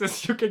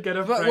choices, you can get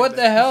her pregnant. What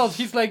the hell?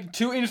 She's like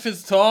 2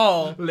 inches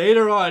tall.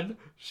 Later on,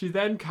 she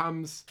then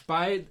comes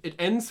by... It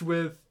ends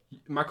with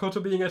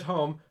Makoto being at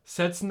home,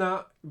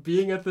 Setsuna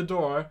being at the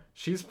door,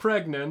 she's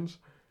pregnant,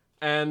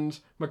 and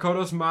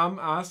Makoto's mom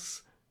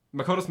asks...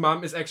 Makoto's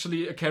mom is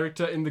actually a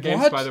character in the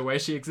games, by the way.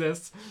 She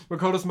exists.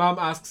 Makoto's mom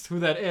asks who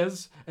that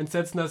is, and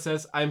Setsuna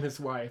says, "I'm his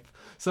wife."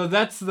 So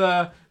that's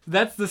the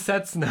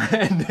Setsuna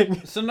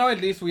ending. So now at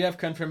least we have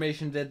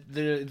confirmation that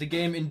the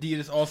game indeed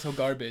is also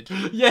garbage.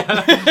 Yeah,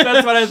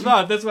 that's what I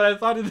thought. That's what I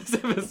thought in this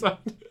episode.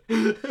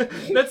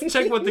 Let's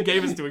check what the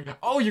game is doing.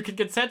 Oh, you can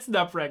get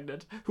Setsuna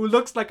pregnant, who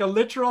looks like a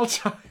literal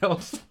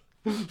child.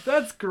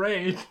 That's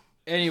great.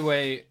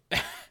 Anyway,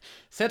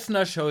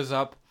 Setsuna shows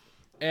up.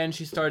 And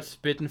she starts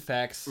spitting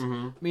facts,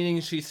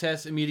 meaning she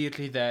says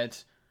immediately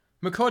that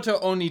Makoto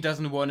only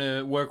doesn't want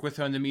to work with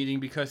her in the meeting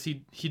because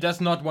he does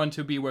not want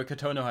to be where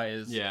Kotonoha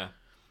is. Yeah.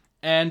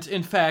 And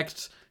in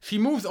fact, she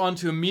moves on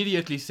to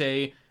immediately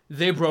say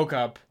they broke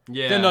up.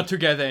 Yeah. They're not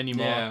together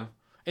anymore. Yeah.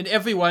 And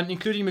everyone,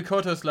 including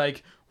Makoto's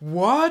like,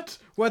 what?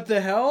 What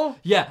the hell?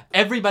 Yeah,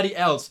 everybody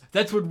else.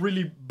 That's what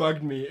really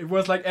bugged me. It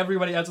was like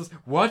everybody else was,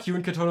 what? You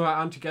and Kotonoha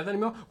aren't together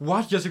anymore?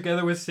 What? You're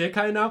together with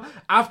Sekai now?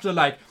 After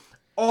like...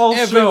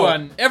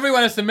 Everyone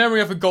has the memory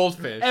of a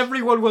goldfish.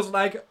 Everyone was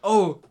like,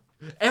 oh,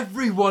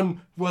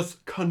 everyone was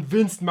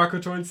convinced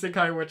Makoto and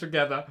Sekai were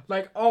together.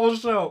 Like, all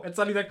show. And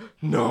suddenly like,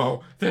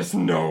 no, there's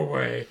no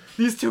way.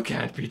 These two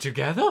can't be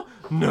together.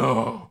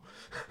 No.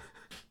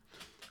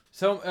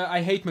 So,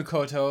 I hate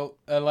Makoto.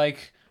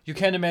 Like, you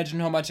can't imagine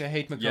how much I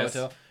hate Makoto. Yes.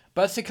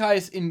 But Sekai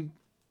is in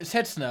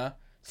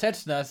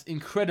Setsuna's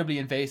incredibly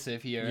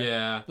invasive here.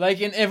 Yeah.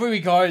 Like, in every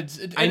regard.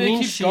 I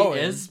mean, she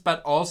is,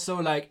 but also,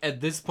 like,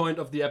 at this point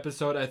of the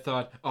episode, I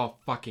thought, oh,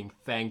 fucking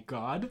thank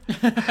God.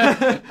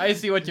 I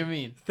see what you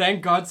mean.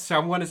 Thank God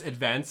someone is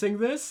advancing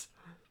this.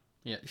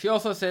 Yeah. She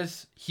also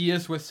says he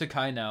is with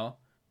Sekai now.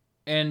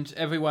 And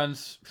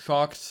everyone's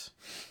shocked.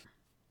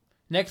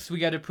 Next, we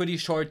get a pretty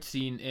short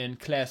scene in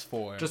Class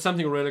 4. Just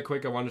something really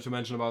quick I wanted to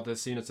mention about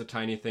this scene. It's a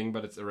tiny thing,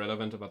 but it's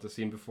irrelevant about the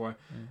scene before.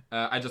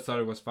 I just thought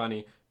it was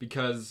funny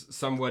because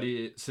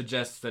somebody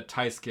suggests that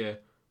Taisuke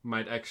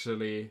might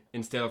actually,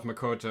 instead of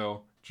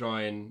Makoto,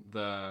 join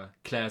the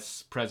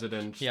class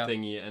president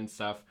thingy and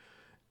stuff.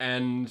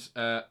 And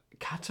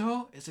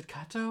Kato? Is it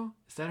Kato?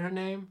 Is that her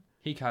name?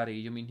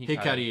 Hikari. You mean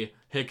Hikari?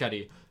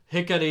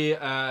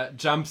 Hikari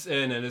jumps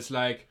in and is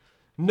like,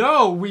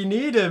 no, we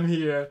need him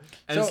here.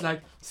 And it's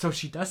like, so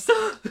she does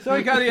that? So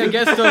Hikari, I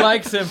guess, still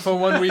likes him for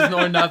one reason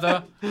or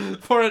another.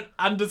 For an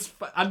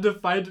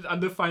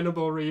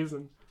undefinable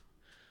reason.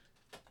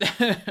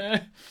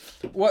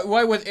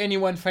 Why would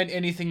anyone find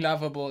anything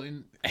lovable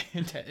in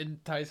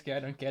Taisuke?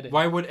 I don't get it.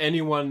 Why would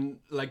anyone,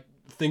 like,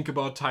 think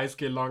about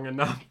Taisuke long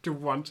enough to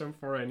want him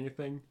for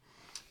anything?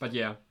 But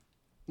yeah,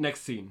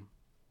 next scene.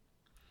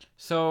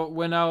 So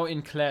we're now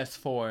in Class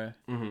 4,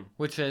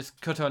 which is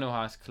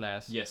Kotonoha's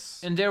class.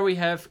 Yes. And there we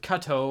have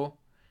Kato,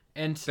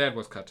 and that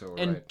was Kato,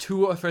 and right?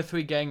 2 of her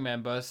 3 gang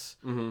members,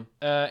 and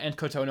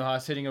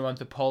Kotonoha sitting around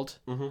the pult,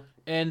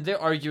 and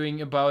they're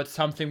arguing about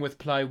something with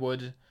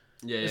plywood.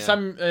 Yeah.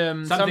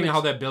 Something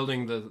how they're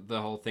building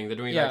the whole thing. They're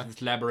doing like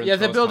this labyrinth. Yeah,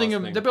 they're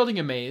building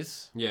a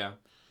maze. Yeah.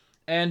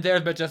 And they're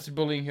just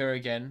bullying her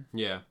again.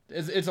 Yeah.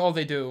 It's all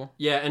they do.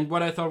 Yeah, and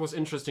what I thought was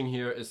interesting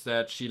here is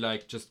that she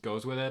like just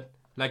goes with it.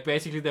 Like,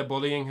 basically, they're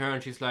bullying her,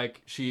 and she's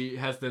like, she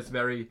has this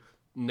very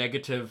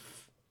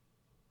negative,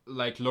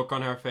 like, look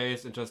on her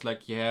face, and just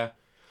like, yeah.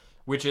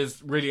 Which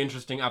is really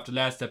interesting after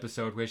last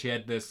episode, where she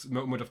had this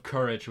moment of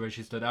courage, where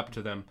she stood up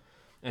to them.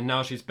 And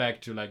now she's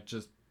back to, like,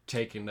 just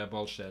taking their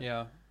bullshit.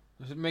 Yeah.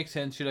 It makes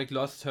sense. She, like,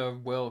 lost her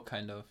will,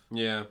 kind of.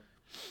 Yeah.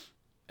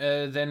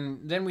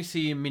 Then we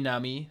see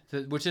Minami,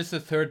 which is the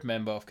 3rd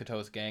member of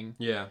Kato's gang.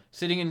 Yeah.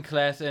 Sitting in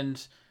class,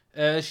 and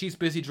she's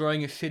busy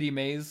drawing a shitty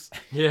maze.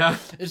 Yeah.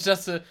 It's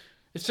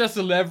just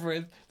a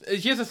labyrinth.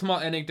 Here's a small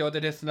anecdote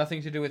that has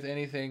nothing to do with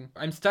anything.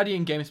 I'm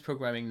studying games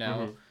programming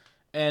now.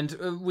 And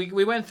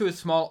we went through a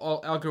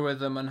small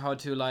algorithm on how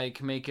to,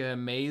 like, make a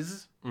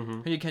maze.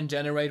 You can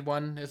generate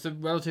one. It's a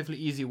relatively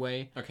easy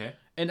way. Okay.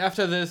 And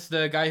after this,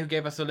 the guy who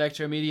gave us the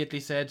lecture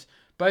immediately said,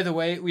 by the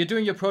way, we're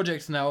doing your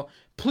projects now.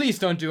 Please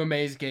don't do a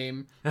maze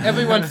game.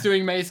 Everyone's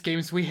doing maze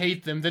games. We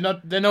hate them.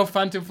 They're no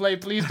fun to play.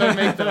 Please don't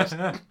make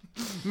that.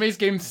 Maze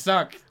games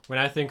suck. When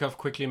I think of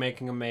quickly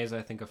making a maze,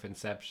 I think of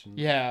Inception.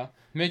 Yeah.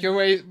 Make your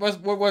way.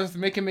 What was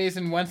make a maze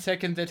in 1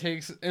 second that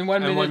takes in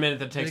 1 minute? And 1 minute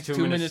that takes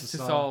 2 minutes to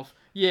solve.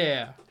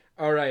 Yeah.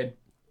 All right.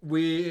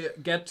 We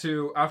get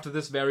to, after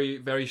this very,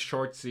 very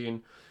short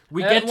scene,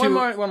 we get to...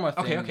 One more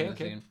thing.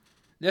 Okay.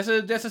 There's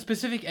a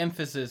specific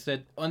emphasis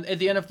that at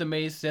the end of the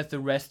maze, there's the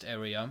rest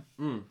area.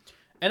 Mm.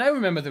 And I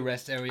remember the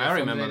rest area. I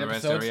remember the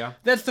rest area.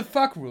 That's the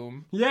fuck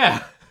room.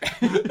 Yeah.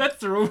 That's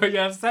the room where you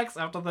have sex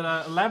after the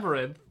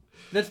labyrinth.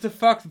 That's the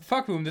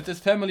fuck room that this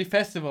family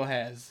festival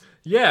has.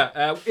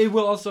 Yeah. It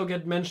will also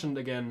get mentioned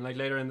again, like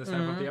later in this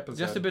half of the episode.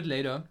 Just a bit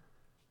later.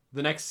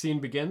 The next scene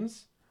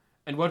begins.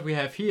 And what we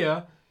have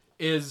here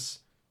is...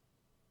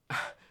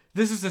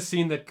 This is a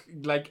scene that,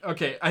 like,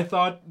 okay, I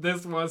thought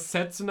this was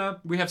Setsuna.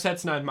 We have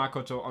Setsuna and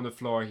Makoto on the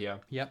floor here.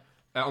 Yep.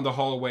 On the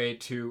hallway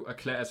to a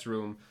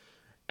classroom.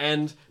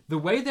 And the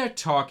way they're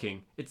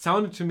talking, it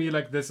sounded to me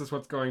like this is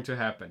what's going to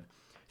happen.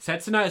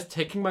 Setsuna is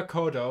taking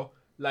Makoto,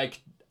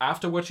 like,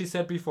 after what she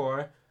said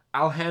before,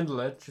 I'll handle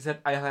it. She said,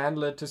 I'll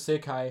handle it to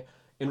Sekai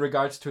in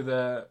regards to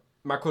the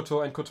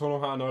Makoto and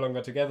Kotonoha are no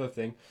longer together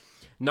thing.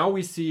 Now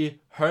we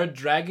see her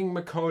dragging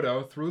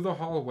Makoto through the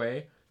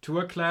hallway to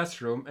a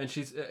classroom, and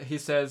he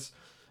says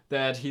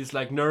that he's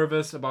like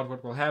nervous about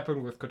what will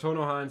happen with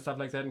Kotonoha and stuff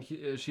like that,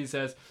 and she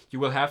says, you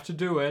will have to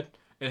do it,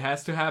 it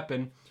has to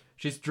happen.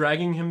 She's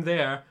dragging him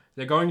there,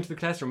 they're going to the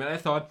classroom, and I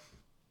thought,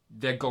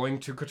 they're going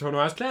to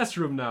Kotonoha's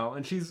classroom now,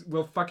 and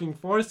will fucking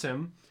force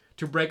him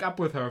to break up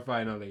with her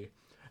finally.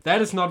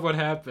 That is not what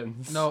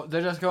happens. No,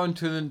 they're just going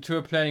to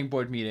a planning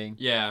board meeting.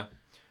 Yeah.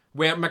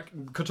 Where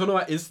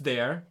Kotonoha is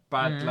there,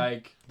 but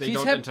like, they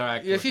don't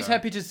interact with her. She's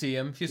happy to see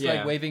him, she's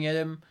like waving at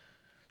him.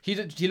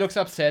 He looks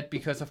upset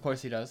because, of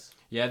course, he does.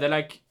 Yeah, they're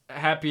like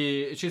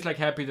happy. She's like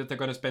happy that they're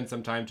gonna spend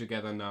some time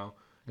together now.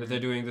 That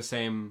they're doing the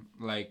same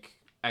like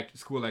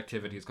school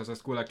activities, because the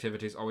school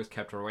activities always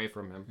kept her away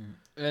from him.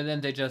 And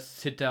then they just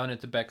sit down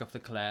at the back of the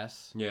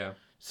class. Yeah.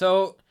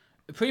 So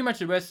pretty much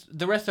the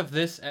rest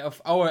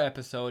of our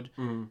episode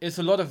is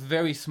a lot of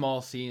very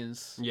small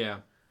scenes. Yeah.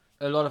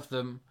 A lot of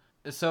them.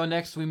 So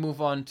next we move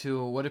on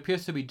to what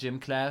appears to be gym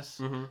class.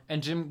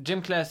 And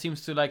gym class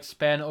seems to like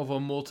span over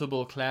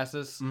multiple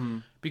classes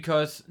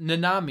because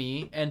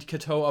Nanami and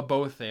Kato are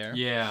both there.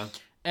 Yeah.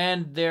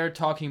 And they're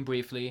talking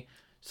briefly.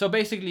 So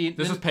basically...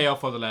 This is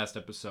payoff for the last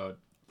episode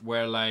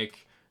where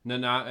like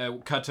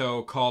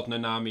Kato called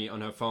Nanami on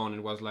her phone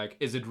and was like,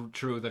 is it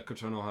true that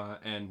Kotonoha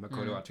and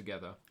Makoto are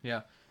together?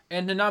 Yeah.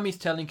 And Nanami's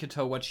telling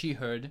Kato what she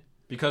heard.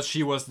 Because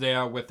she was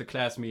there with the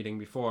class meeting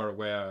before,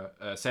 where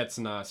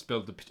Setsuna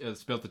spilled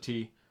the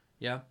tea.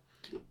 Yeah,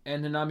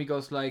 and Nanami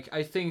goes like,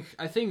 I think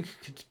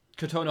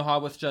Kotonoha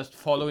was just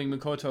following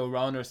Makoto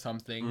around or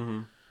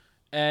something,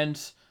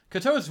 and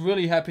Kato is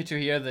really happy to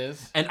hear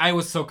this. And I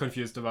was so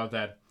confused about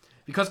that,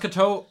 because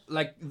Kato,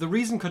 like, the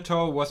reason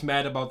Kato was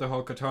mad about the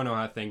whole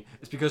Kotonoha thing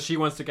is because she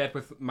wants to get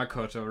with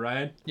Makoto,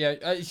 right?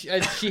 Yeah,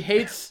 she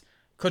hates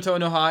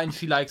Kotonoha and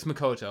she likes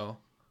Makoto.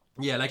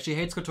 Yeah, like she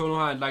hates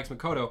Kotonoha and likes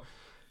Makoto.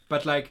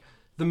 But, like,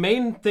 the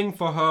main thing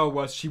for her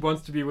was she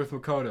wants to be with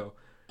Makoto.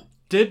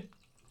 Did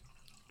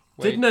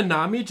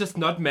Nanami just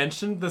not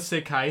mention the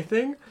Sekai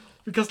thing?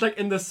 Because, like,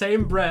 in the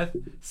same breath,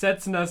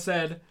 Setsuna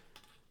said,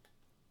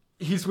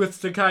 he's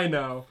with Sekai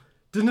now.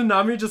 Did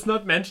Nanami just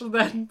not mention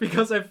that?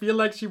 Because I feel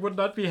like she would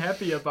not be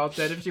happy about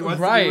that if she wants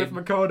to be with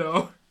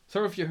Makoto.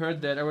 Sorry if you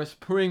heard that. I was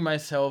pouring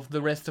myself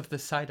the rest of the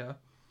cider.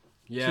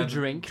 Yeah, to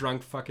drink.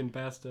 Drunk fucking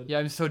bastard. Yeah,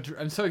 I'm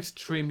so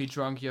extremely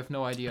drunk. You have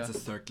no idea. It's a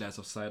third glass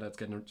of cider. It's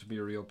getting to be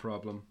a real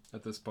problem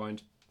at this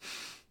point.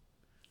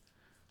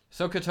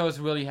 So Kato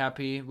is really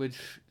happy, which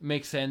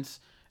makes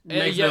sense.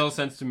 Makes little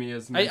sense to me.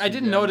 I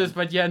didn't notice,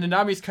 but yeah,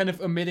 Nanami's kind of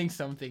omitting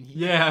something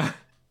here.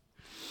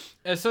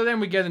 Yeah. So then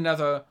we get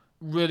another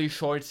really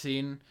short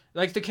scene.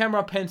 Like the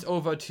camera pans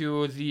over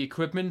to the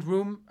equipment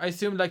room. I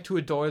assume like to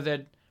a door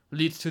that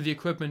leads to the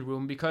equipment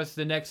room, because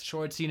the next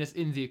short scene is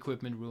in the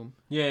equipment room.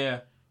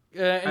 Yeah.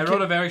 I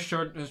wrote a very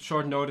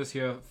short notice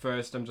here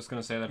first. I'm just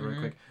going to say that real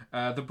quick.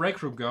 The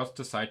break room girls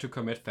decide to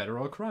commit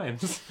federal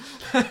crimes.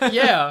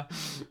 Yeah.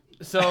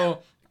 So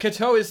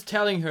Kato is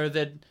telling her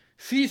that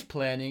she's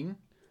planning,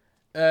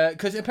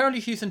 because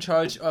apparently she's in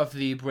charge of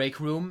the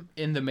break room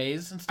in the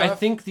maze and stuff. I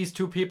think these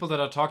two people that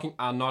are talking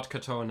are not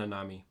Kato and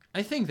Nanami.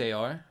 I think they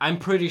are. I'm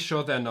pretty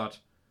sure they're not.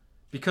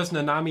 Because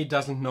Nanami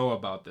doesn't know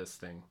about this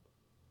thing.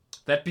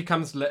 That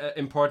becomes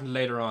important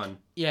later on.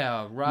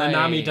 Yeah, right.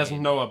 Nanami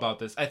doesn't know about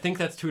this. I think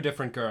that's two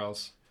different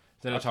girls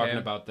that are talking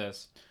about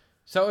this.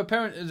 So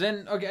apparently,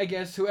 then I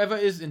guess whoever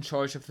is in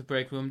charge of the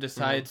break room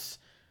decides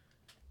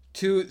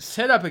to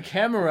set up a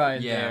camera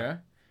in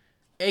there,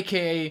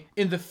 aka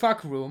in the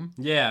fuck room.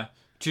 Yeah,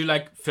 to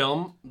like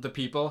film the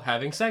people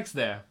having sex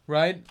there.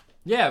 Right?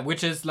 Yeah,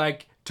 which is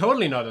like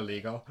totally not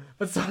illegal.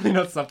 That's totally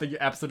not something you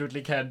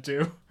absolutely can't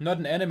do. Not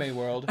in anime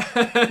world.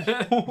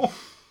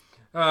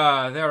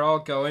 They're all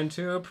going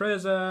to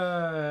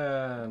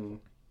prison.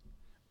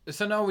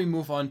 So now we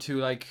move on to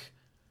like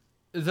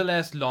the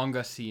last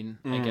longer scene,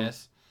 I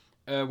guess,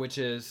 which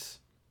is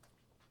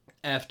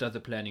after the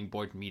planning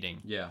board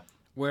meeting. Yeah.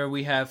 Where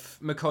we have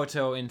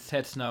Makoto and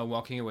Setsuna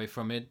walking away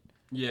from it.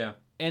 Yeah.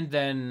 And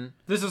then...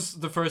 This is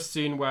the first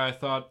scene where I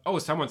thought, oh,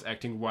 someone's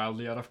acting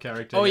wildly out of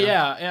character. Oh,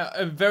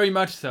 yeah, very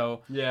much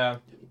so. Yeah.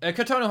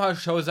 Kotonoha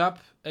shows up,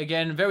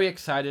 again, very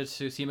excited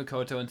to see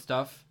Makoto and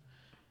stuff.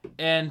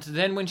 And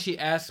then when she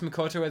asks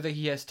Makoto whether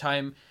he has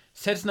time,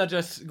 Setsuna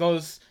just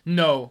goes,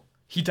 no,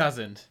 he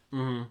doesn't.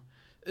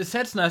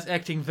 Setsuna's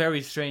acting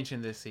very strange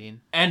in this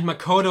scene. And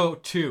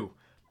Makoto, too.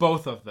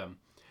 Both of them.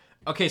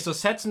 Okay, so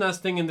Setsuna's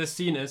thing in this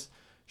scene is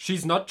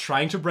she's not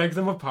trying to break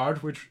them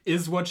apart, which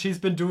is what she's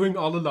been doing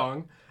all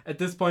along. At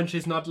this point,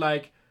 she's not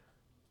like,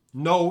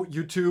 no,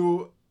 you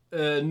two,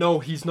 no,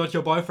 he's not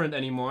your boyfriend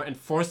anymore, and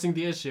forcing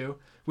the issue,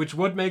 which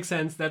would make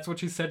sense. That's what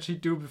she said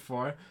she'd do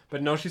before.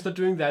 But no, she's not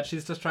doing that.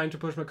 She's just trying to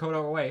push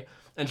Makoto away.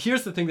 And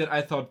here's the thing that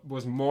I thought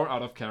was more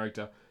out of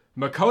character.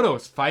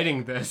 Makoto's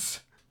fighting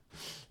this.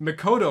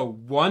 Makoto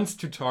wants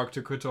to talk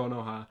to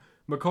Kotonoha.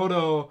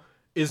 Makoto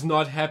is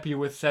not happy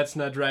with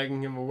Setsuna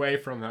dragging him away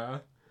from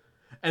her.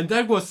 And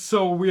that was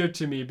so weird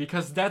to me,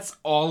 because that's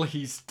all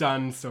he's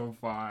done so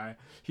far.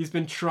 He's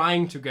been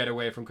trying to get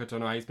away from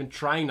Kotonoha. He's been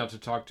trying not to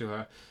talk to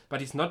her.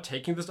 But he's not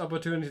taking this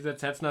opportunity that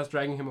Setsuna's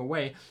dragging him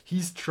away.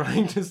 He's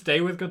trying to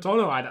stay with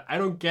Kotonoha. I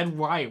don't get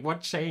why.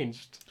 What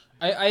changed?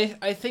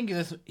 I think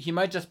he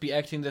might just be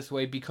acting this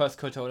way because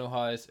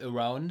Kotonoha is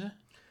around.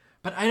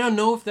 But I don't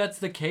know if that's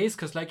the case,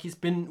 because, like, he's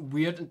been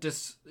weird and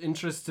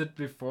disinterested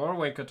before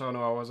when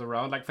Kotonoha was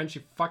around. Like, when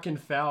she fucking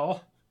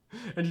fell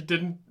and he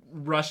didn't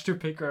rush to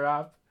pick her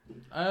up.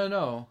 I don't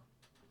know.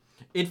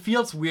 It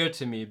feels weird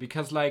to me,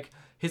 because, like,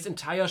 his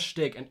entire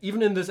shtick, and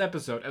even in this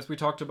episode, as we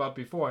talked about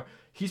before,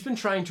 he's been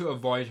trying to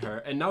avoid her,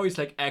 and now he's,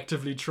 like,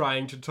 actively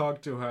trying to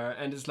talk to her,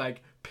 and is,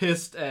 like,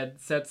 pissed at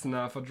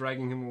Setsuna for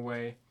dragging him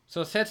away.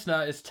 So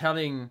Setsuna is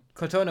telling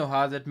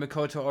Kotonoha that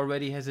Makoto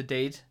already has a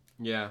date.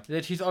 Yeah.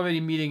 That she's already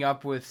meeting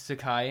up with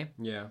Sakai.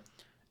 Yeah.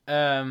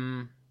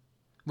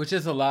 Which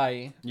is a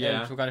lie. Yeah.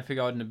 Which we're gonna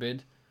figure out in a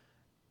bit.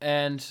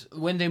 And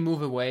when they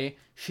move away,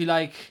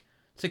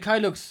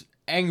 Sakai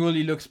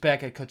angrily looks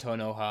back at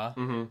Kotonoha.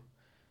 Mm-hmm.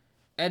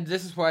 And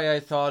this is why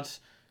I thought,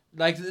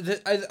 like,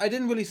 I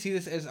didn't really see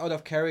this as out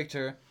of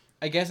character.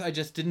 I guess I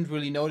just didn't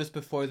really notice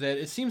before that.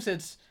 It seems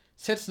that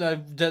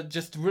Setsuna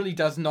just really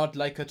does not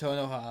like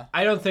Kotonoha.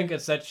 I don't think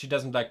it's that she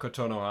doesn't like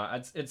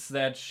Kotonoha. It's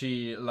that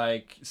she,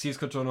 like, sees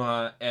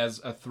Kotonoha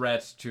as a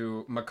threat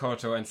to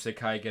Makoto and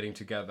Sakai getting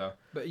together.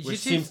 Which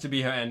seems to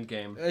be her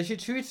endgame. She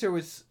treats her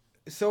with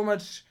so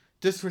much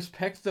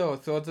disrespect, though,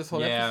 throughout this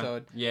whole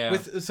episode. Yeah.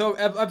 With so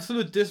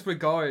absolute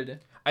disregard.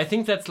 I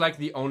think that's, like,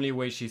 the only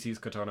way she sees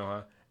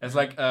Kotonoha. As,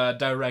 like, a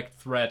direct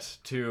threat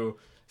to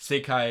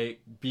Sakai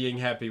being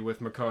happy with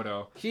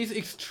Makoto. She's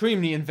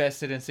extremely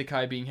invested in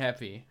Sakai being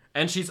happy.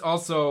 And she's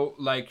also,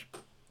 like,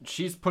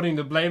 she's putting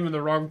the blame in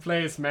the wrong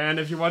place, man.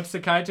 If you want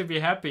Sakai to be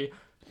happy,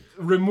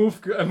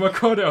 remove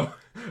Makoto.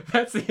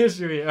 That's the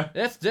issue here.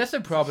 That's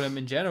a problem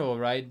in general,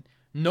 right?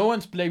 No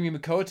one's blaming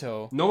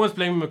Makoto. No one's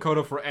blaming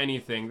Makoto for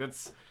anything.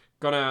 That's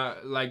gonna,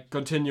 like,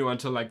 continue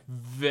until, like,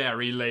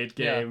 very late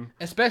game.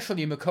 Yeah.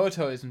 Especially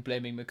Makoto isn't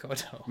blaming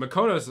Makoto.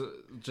 Makoto's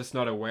just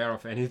not aware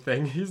of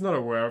anything. He's not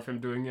aware of him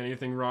doing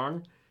anything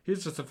wrong.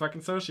 He's just a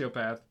fucking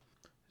sociopath.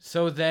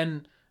 So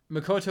then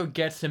Makoto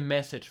gets a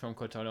message from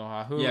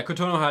Kotonoha.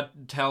 Kotonoha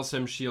tells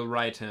him she'll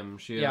write him.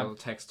 She'll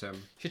text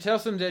him. She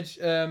tells him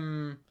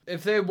that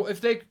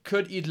if they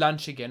could eat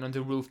lunch again on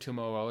the roof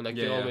tomorrow, like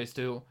they always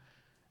do.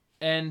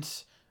 And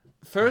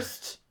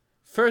first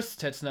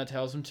Setsuna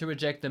tells him to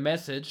reject the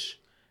message.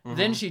 Mm-hmm.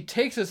 Then she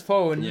takes his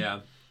phone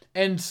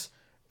and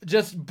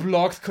just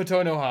blocks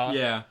Kotonoha.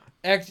 Yeah.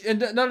 And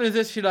not only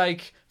this, she,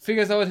 like,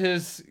 figures out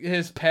his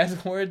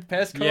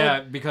passcode.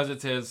 Yeah, because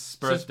it's his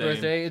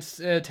birthday. It's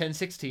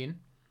 10/16.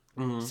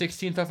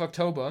 16th of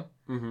October.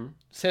 Mm-hmm.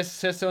 Says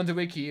so on the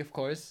wiki, of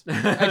course.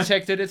 I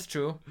checked it, it's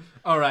true.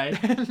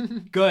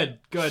 Alright. Good.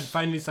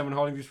 Finally someone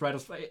holding these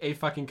writers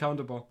fucking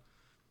countable.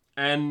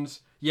 And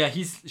yeah,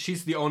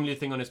 she's the only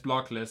thing on his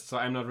block list, so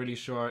I'm not really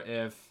sure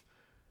if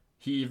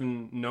he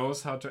even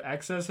knows how to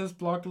access his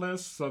block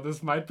list, so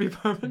this might be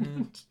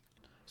permanent.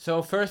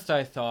 So first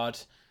I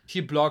thought, she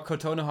blocked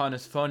Kotonoha on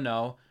his phone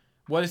now.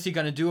 What is he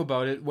gonna do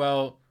about it?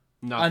 Well,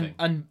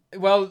 nothing.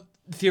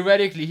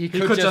 Theoretically, he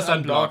could just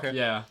unblock her.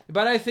 Yeah.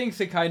 But I think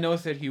Sakai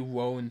knows that he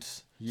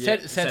won't. Yeah,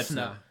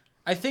 Setsuna.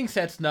 I think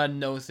Setsuna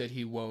knows that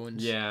he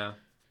won't. Yeah.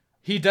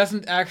 He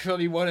doesn't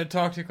actually want to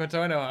talk to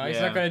Kotonoha. He's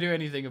not going to do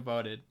anything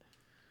about it.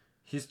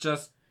 He's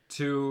just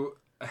too...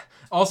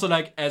 Also,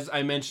 like, as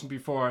I mentioned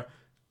before,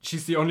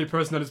 she's the only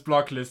person on his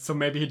block list, so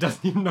maybe he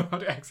doesn't even know how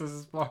to access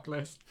his block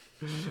list.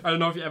 I don't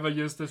know if you ever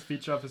used this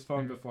feature of his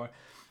phone before.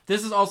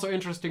 This is also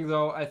interesting,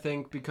 though, I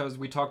think, because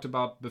we talked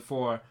about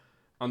before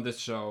on this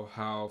show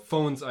how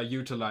phones are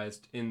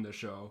utilized in the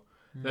show.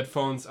 That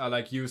phones are,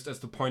 like, used as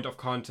the point of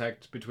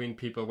contact between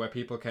people, where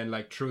people can,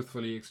 like,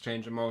 truthfully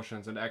exchange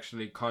emotions and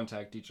actually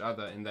contact each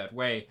other in that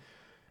way.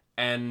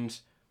 And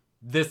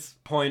this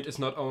point is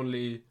not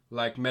only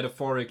like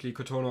metaphorically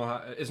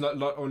Kotonoha, is not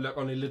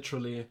only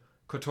literally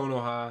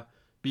Kotonoha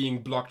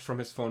being blocked from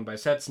his phone by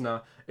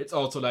Setsuna, it's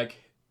also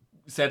like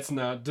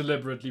Setsuna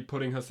deliberately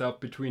putting herself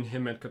between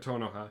him and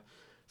Kotonoha.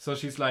 So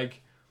she's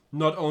like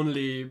not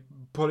only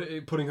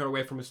putting her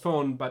away from his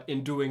phone, but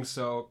in doing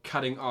so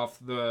cutting off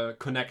the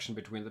connection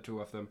between the two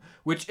of them,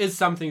 which is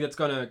something that's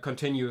gonna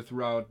continue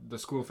throughout the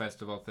school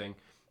festival thing.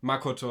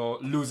 Makoto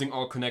losing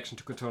all connection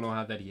to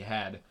Kotonoha that he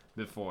had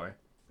before.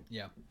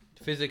 Yeah,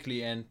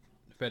 physically and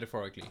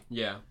metaphorically.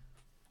 Yeah.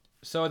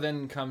 So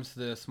then comes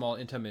the small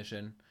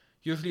intermission.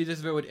 Usually this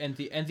is where it would end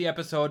the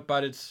episode,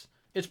 but it's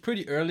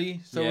pretty early,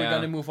 so we're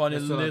gonna move on a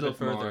little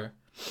further. More.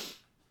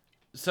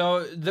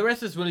 So the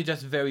rest is really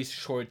just very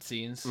short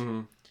scenes.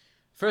 Mm-hmm.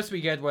 First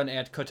we get one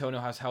at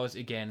Kotonoha's house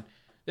again.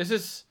 This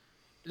is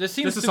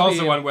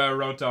also one where I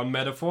wrote down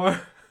metaphor.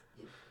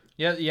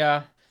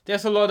 Yeah.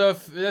 There's a lot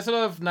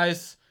of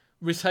nice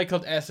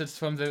recycled assets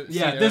from the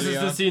scene earlier. This is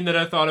the scene that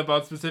I thought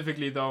about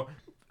specifically, though.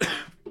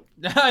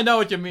 I know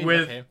what you mean.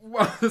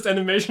 This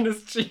animation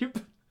is cheap.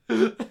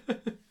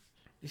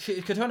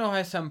 Kotonoha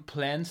has some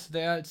plans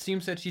there. It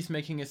seems that she's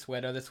making a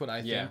sweater. That's what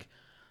I think.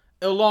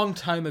 A long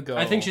time ago.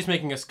 I think she's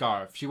making a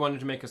scarf. She wanted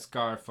to make a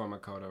scarf for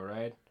Makoto,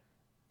 right?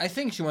 I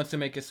think she wants to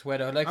make a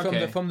sweater. Like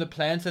from the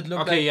plans, it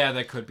looked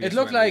that could be. It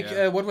looked like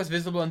what was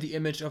visible on the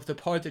image of the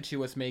part that she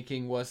was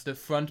making was the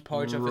front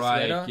part of the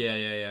sweater. Right.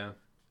 Yeah.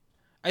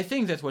 I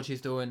think that's what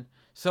she's doing.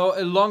 So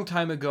a long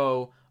time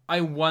ago,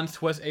 I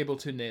once was able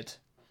to knit.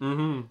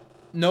 Mm-hmm.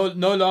 No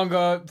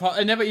longer.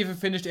 I never even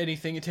finished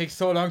anything. It takes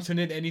so long to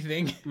knit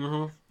anything.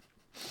 Mm-hmm.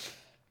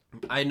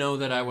 I know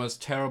that I was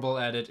terrible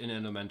at it in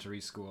elementary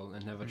school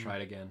and never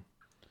tried again.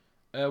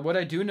 What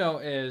I do know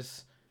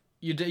is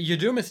you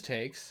do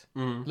mistakes,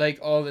 like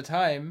all the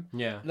time.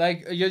 Yeah.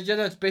 Like you're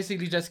just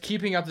basically just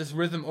keeping up this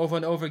rhythm over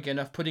and over again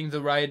of putting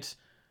the right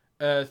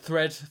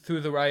thread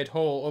through the right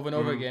hole over and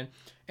over again.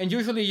 And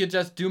usually you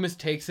just do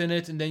mistakes in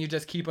it and then you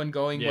just keep on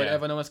going,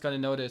 whatever, no one's gonna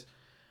notice.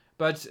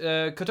 But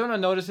Kotonoha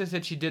notices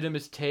that she did a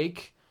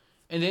mistake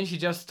and then she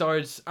just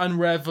starts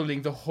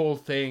unraveling the whole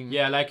thing.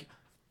 Yeah, like...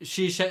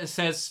 She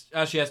says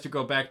she has to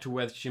go back to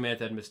where she made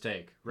that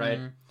mistake, right?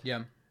 Mm-hmm.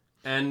 Yeah.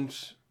 And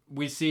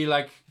we see,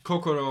 like,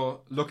 Kokoro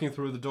looking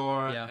through the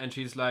door, and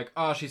she's like,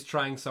 she's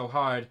trying so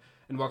hard,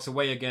 and walks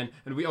away again,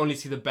 and we only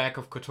see the back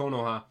of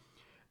Kotonoha.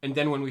 And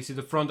then when we see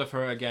the front of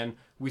her again,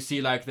 we see,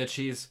 like, that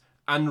she's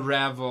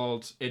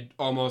unraveled it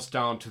almost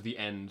down to the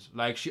end.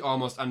 Like, she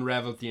almost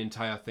unraveled the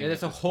entire thing. Yeah,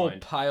 there's a whole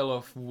pile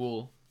of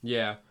wool.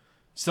 Yeah.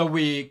 So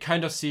we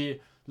kind of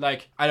see,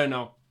 like, I don't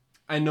know.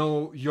 I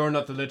know you're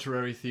not the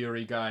literary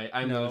theory guy.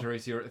 I'm the literary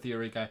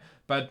theory guy.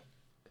 But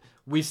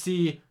we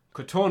see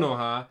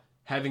Kotonoha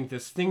having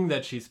this thing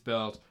that she's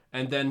built,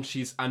 and then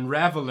she's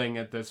unraveling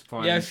at this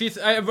point. Yeah,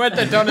 I read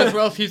that down as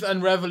well. She's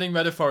unraveling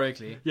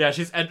metaphorically. Yeah,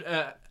 she's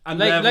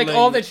unraveling. Like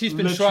all that she's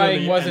been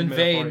trying was in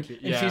vain,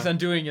 and she's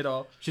undoing it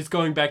all. She's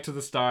going back to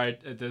the start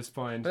at this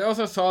point. But I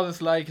also saw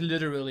this like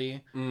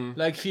literally.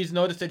 Like she's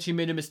noticed that she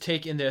made a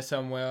mistake in there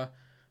somewhere.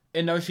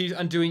 And now she's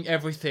undoing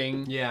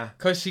everything. Yeah.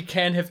 Because she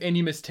can't have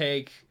any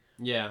mistake.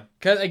 Yeah.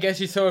 Because I guess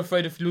she's so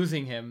afraid of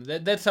losing him.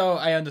 That's how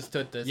I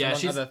understood this. Yeah,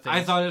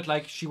 I thought it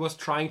like she was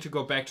trying to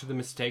go back to the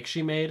mistake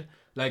she made,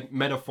 like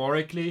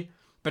metaphorically,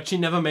 but she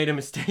never made a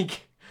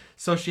mistake.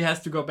 So she has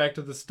to go back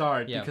to the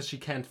start because she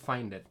can't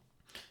find it.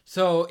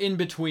 So in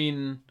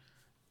between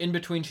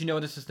she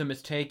notices the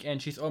mistake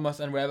and she's almost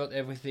unraveled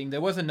everything.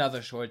 There was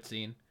another short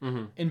scene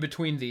in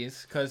between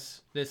these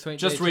because there's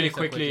just really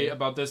quickly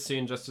about this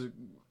scene just to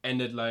end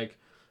it like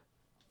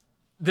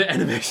the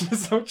animation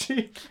is so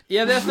cheap.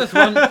 Yeah, there's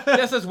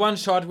this one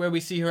shot where we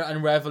see her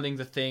unraveling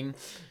the thing.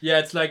 Yeah,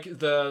 it's like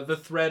the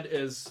thread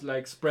is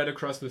like spread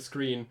across the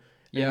screen.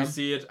 And we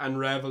see it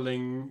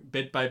unraveling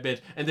bit by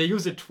bit. And they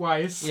use it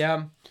twice.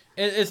 Yeah.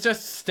 It's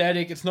just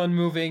static, it's not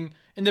moving.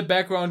 In the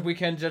background we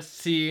can just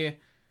see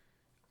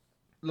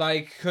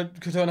like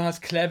Kotonoha's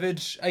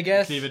cleavage, I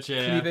guess.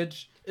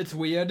 Cleavage. It's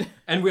weird.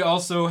 And we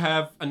also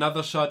have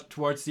another shot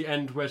towards the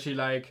end where she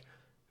like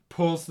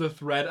pulls the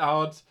thread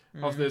out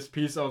of this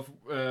piece of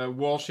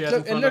wall she has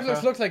in front of her.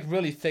 It looks like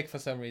really thick for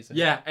some reason.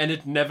 Yeah, and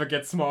it never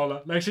gets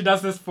smaller. Like she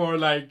does this for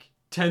like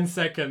 10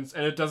 seconds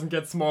and it doesn't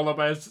get smaller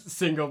by a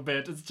single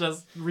bit. It's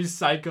just a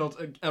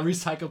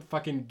recycled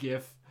fucking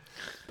GIF.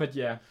 But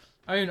yeah.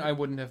 I mean, I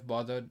wouldn't have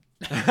bothered.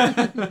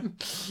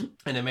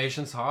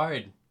 Animation's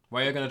hard.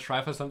 Why are you gonna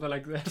try for something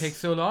like this? It takes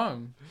so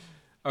long.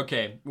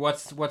 Okay,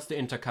 what's the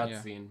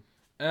intercut scene?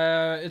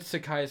 It's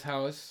Sakai's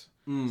house.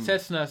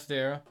 Setsuna's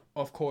there,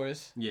 of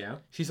course. Yeah.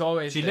 She's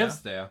always there. She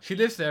lives there. She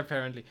lives there,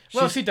 apparently.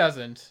 Well, she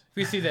doesn't.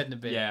 We see that in a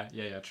bit.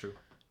 Yeah, true.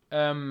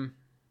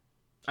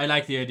 I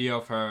like the idea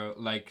of her,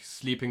 like,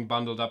 sleeping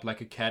bundled up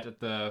like a cat at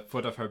the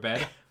foot of her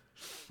bed.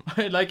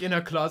 Like in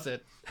her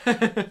closet.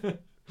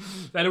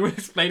 That would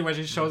explain why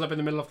she shows up in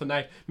the middle of the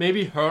night.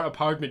 Maybe her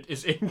apartment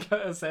is in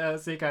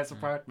Sekai's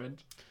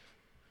apartment.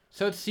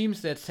 So it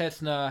seems that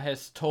Setsuna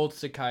has told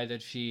Sekai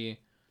that she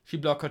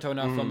blocked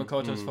Kotonoha from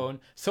Makoto's phone.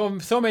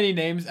 So many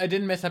names. I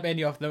didn't mess up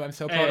any of them. I'm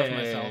so proud of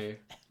myself.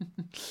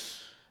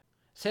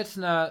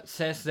 Setsuna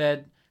says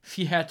that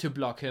she had to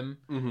block him.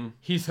 Mm-hmm.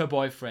 He's her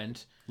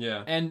boyfriend.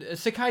 Yeah. And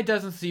Sekai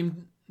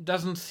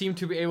doesn't seem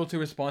to be able to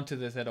respond to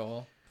this at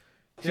all.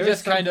 She There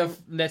just is kind of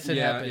something- lets it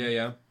happen.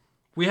 Yeah.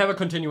 We have a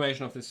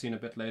continuation of this scene a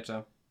bit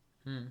later.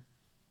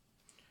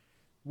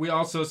 We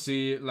also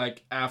see,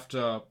 like,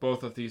 after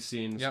both of these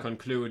scenes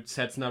conclude,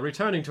 Setsuna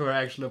returning to her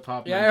actual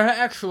apartment. Yeah, her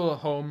actual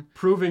home.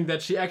 Proving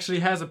that she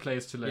actually has a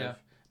place to live. Yeah.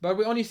 But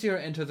we only see her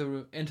enter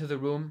the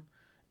room,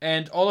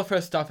 and all of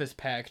her stuff is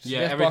packed. Yeah,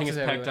 There's everything is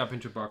boxes packed everywhere. up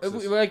into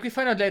boxes. We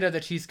find out later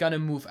that she's gonna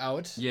move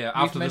out. Yeah,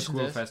 We've after the mentioned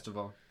school this.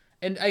 festival.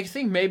 And I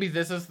think maybe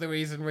this is the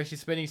reason why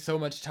she's spending so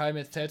much time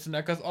at Setsuna,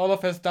 because all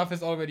of her stuff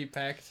is already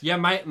packed. Yeah,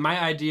 my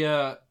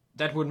idea,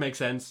 that would make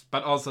sense.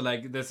 But also,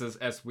 like, this is,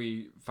 as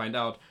we find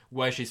out,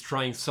 why she's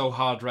trying so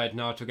hard right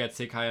now to get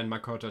Sekai and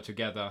Makoto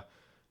together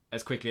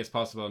as quickly as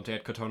possible and to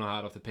get Kotonoha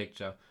out of the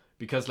picture.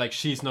 Because, like,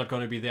 she's not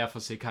going to be there for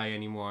Sekai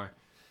anymore.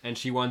 And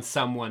she wants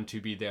someone to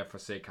be there for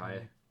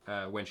Sekai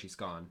when she's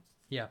gone.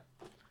 Yeah.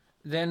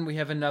 Then we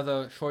have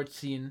another short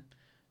scene.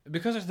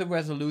 Because of the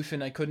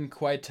resolution, I couldn't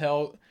quite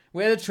tell.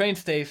 We're at a train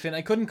station.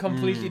 I couldn't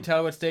completely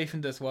tell what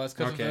station this was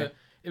because of the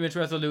image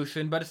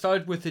resolution. But it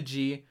started with a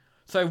G.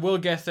 So I will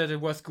guess that it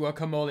was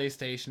Guacamole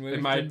Station. Where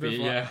It might be,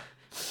 yeah.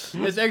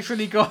 It's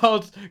actually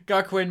called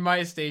Gakuen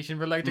Mai Station,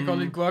 but like to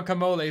call it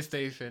Guacamole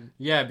Station.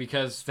 Yeah,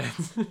 because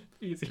that's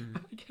easy,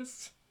 I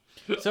guess.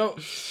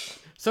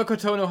 So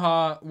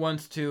Kotonoha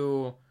wants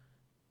to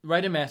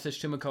write a message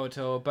to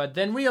Makoto, but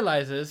then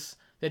realizes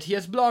that he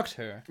has blocked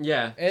her.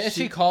 Yeah. And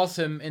she calls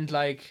him and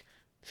like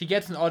she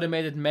gets an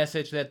automated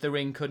message that the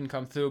ring couldn't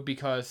come through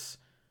because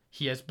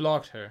he has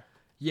blocked her.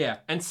 Yeah,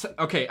 and so,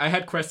 okay, I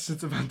had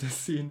questions about this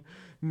scene.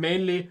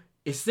 Mainly,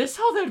 is this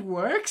how that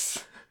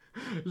works?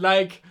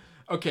 Like,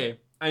 okay,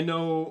 I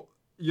know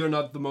you're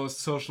not the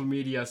most social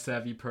media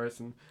savvy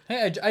person.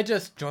 Hey, I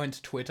just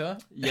joined Twitter.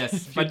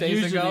 Yes, few but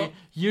days ago.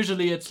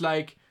 usually it's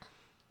like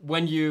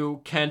when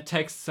you can't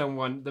text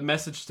someone, the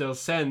message still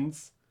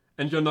sends,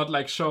 and you're not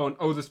like shown,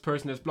 oh, this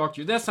person has blocked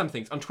you. There's some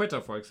things on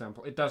Twitter, for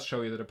example, it does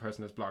show you that a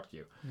person has blocked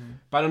you.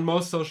 But on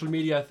most social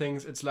media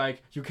things, it's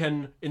like you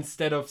can,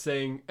 instead of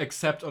saying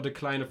accept or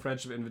decline a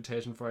friendship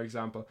invitation, for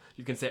example,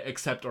 you can say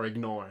accept or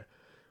ignore.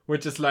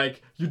 Which is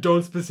like, you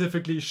don't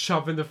specifically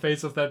shove in the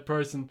face of that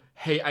person,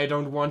 hey, I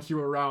don't want you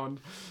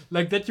around.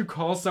 Like that you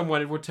call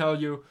someone, it would tell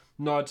you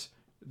not,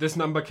 this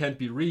number can't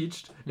be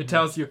reached. It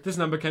tells you, this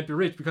number can't be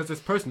reached because this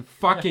person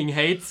fucking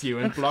hates you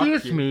and blocked you.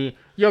 Excuse me,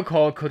 your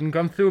call couldn't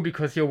come through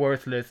because you're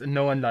worthless and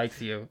no one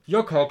likes you.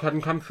 Your call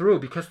couldn't come through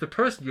because the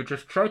person you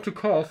just tried to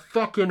call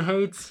fucking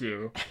hates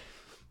you.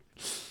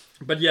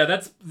 But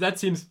yeah, that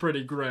seems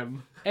pretty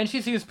grim. And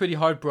she seems pretty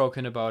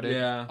heartbroken about it,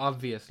 Yeah.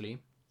 obviously.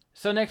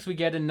 So next we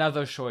get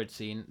another short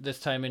scene, this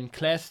time in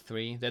class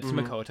 3, that's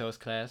Makoto's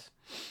class,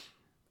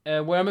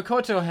 where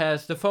Makoto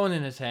has the phone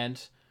in his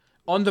hand,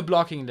 on the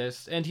blocking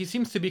list, and he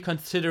seems to be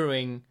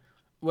considering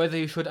whether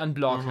he should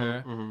unblock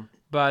her,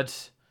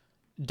 but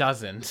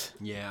doesn't.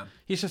 Yeah.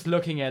 He's just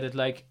looking at it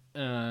like,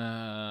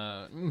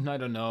 I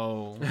don't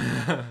know.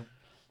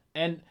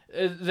 And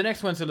the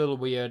next one's a little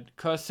weird,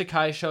 because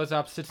Sekai shows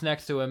up, sits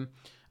next to him.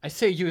 I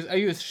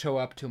use show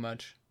up too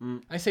much.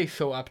 I say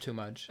show up too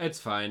much. It's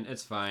fine.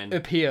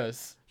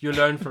 Appears. You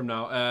learn from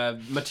now.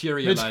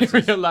 Materializes.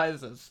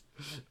 Materializes.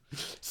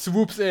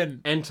 Swoops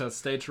in. Enter,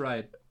 stage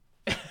right.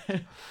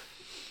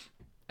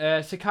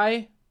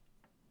 Sekai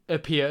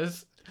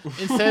appears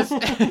and says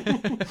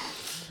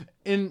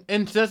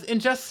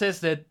and just says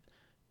that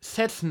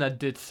Setsuna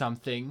did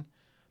something,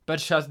 but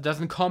just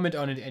doesn't comment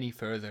on it any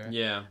further.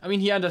 Yeah. I mean,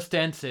 he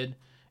understands it,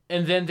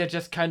 and then they're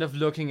just kind of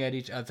looking at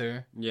each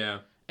other. Yeah.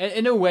 And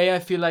in a way, I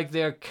feel like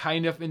they're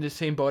kind of in the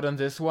same boat on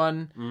this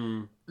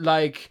one.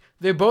 Like,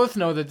 they both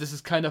know that this is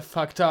kind of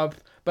fucked up,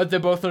 but they're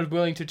both not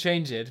willing to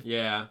change it.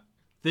 Yeah.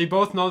 They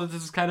both know that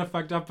this is kind of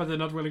fucked up, but they're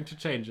not willing to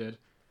change it.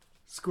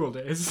 School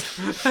days.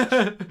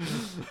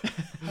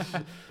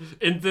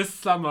 In this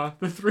summer,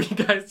 the 3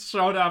 guys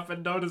showed up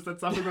and noticed that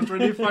something was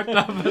really fucked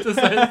up, but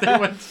decided they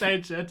wouldn't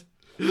change it.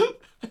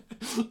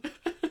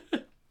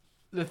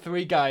 The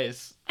 3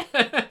 guys.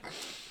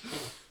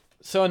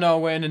 So now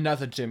we're in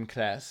another gym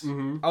class.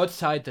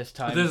 Outside this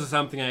time. This is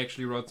something I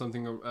actually wrote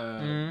something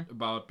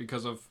about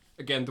because of,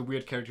 again, the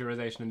weird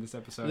characterization in this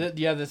episode.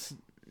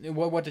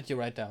 What did you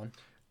write down?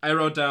 I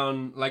wrote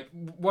down, like,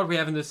 what we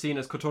have in this scene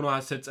is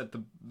Kotonoha sits at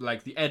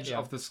the edge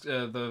of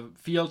the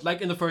field,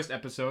 like in the first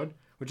episode,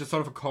 which is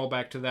sort of a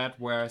callback to that,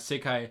 where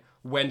Sekai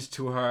went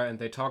to her and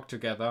they talked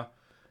together.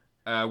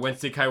 When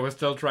Sekai was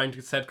still trying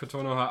to set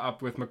Kotonoha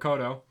up with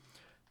Makoto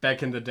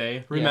back in the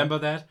day. Remember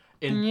that?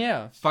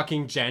 In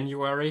fucking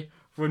January,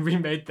 when we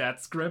made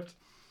that script.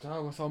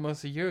 That was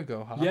almost a year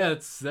ago, huh? Yeah,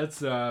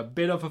 that's a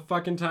bit of a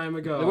fucking time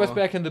ago. It was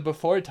back in the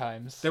before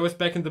times. That was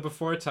back in the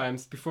before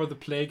times, before the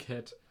plague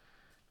hit.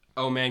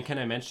 Oh man, can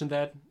I mention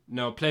that?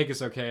 No, plague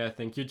is okay, I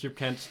think. YouTube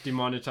can't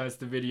demonetize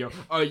the video.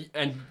 Oh,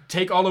 and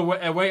take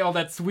away all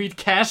that sweet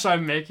cash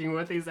I'm making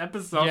with these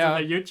episodes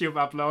and the YouTube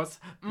uploads.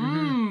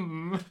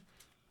 I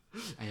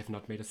have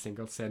not made a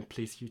single cent.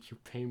 Please, YouTube,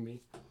 pay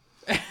me.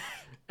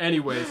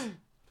 Anyways,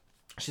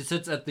 she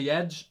sits at the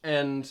edge,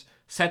 and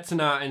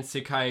Setsuna and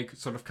Sekai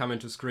sort of come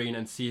into screen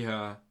and see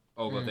her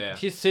over there.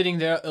 She's sitting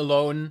there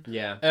alone.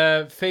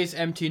 Yeah. Face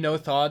empty, no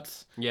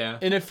thoughts. Yeah.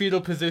 In a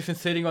fetal position,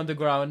 sitting on the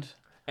ground.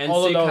 And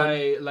all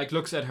Sekai alone. like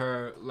looks at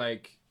her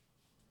like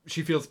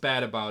she feels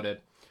bad about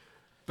it.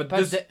 But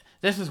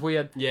this is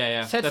weird.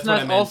 Yeah. That's what I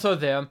Setsuna's meant. also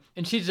there,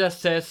 and she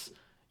just says,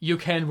 "You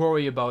can't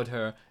worry about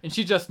her," and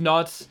she just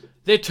nods.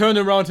 They turn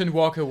around and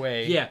walk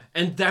away. Yeah,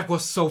 and that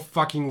was so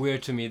fucking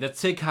weird to me. That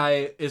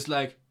Sekai is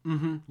like,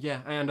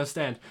 yeah, I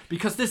understand.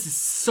 Because this is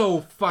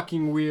so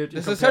fucking weird.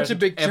 This is such a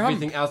big jump.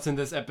 Everything else in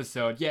this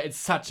episode. Yeah, it's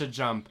such a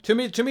jump. To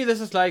me, this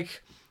is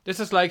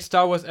like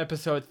Star Wars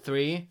Episode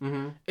 3.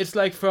 Mm-hmm. It's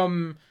like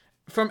from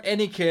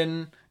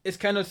Anakin is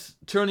kind of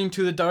turning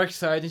to the dark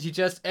side, and he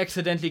just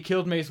accidentally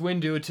killed Mace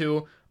Windu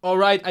to,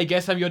 alright, I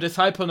guess I'm your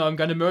disciple now, I'm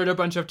gonna murder a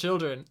bunch of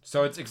children.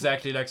 So it's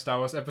exactly like Star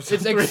Wars Episode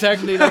 3. It's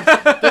exactly like,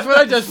 that's what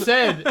I just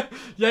said.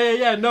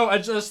 Yeah. No, I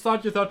just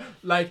thought you thought,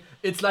 like,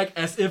 it's like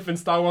as if in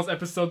Star Wars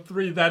Episode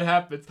 3 that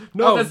happens.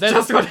 No, that's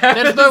just what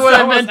happened. That's not what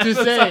I meant to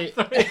Episode say.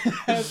 3.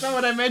 That's not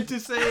what I meant to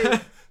say.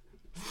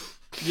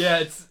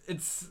 Yeah,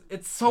 it's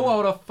so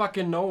out of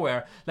fucking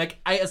nowhere. Like,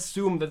 I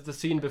assume that the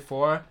scene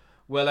before,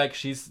 where like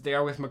she's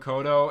there with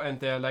Makoto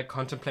and they're like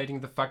contemplating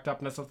the fucked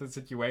upness of the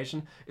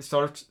situation, is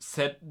sort of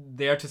set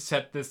there to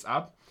set this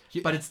up.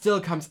 But it still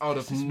comes out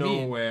of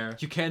nowhere.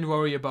 You can't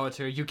worry about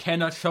her. You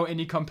cannot show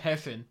any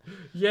compassion.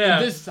 Yeah.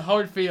 And this is how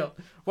it feels.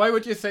 Why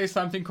would you say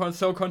something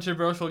so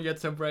controversial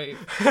yet so brave?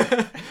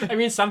 I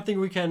mean, something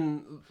we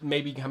can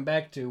maybe come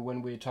back to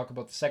when we talk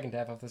about the second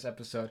half of this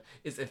episode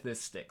is if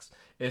this sticks.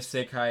 If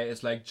Sekai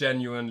is like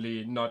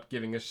genuinely not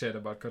giving a shit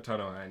about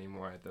Kotonoha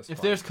anymore at this point.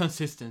 If there's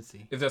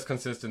consistency. If there's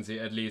consistency,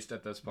 at least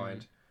at this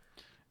point.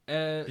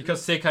 Mm-hmm.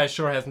 Because Sekai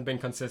sure hasn't been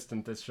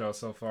consistent this show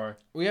so far.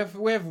 We have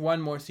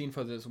one more scene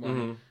for this one.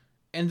 Mm-hmm.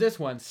 And this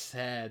one's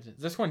sad.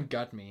 This one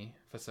got me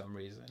for some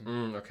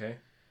reason. Okay.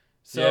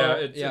 So,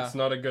 it's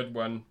not a good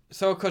one.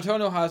 So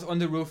Kotonoha's on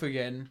the roof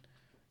again,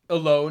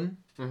 alone.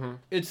 Mm-hmm.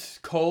 It's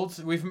cold.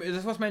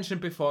 This was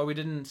mentioned before. We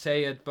didn't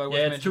say it, but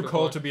it's too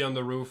cold to be on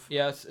the roof.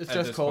 Yes, it's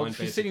just cold. Point,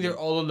 She's sitting there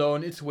all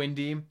alone. It's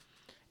windy,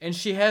 and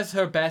she has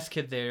her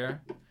basket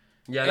there.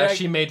 Yeah, like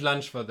she made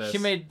lunch for this.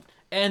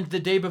 And the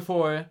day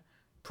before,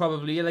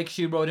 probably like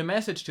she wrote a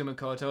message to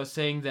Makoto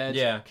saying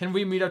that, can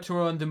we meet up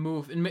tomorrow on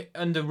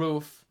the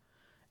roof?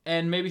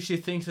 And maybe she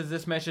thinks that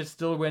this message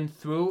still went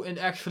through and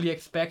actually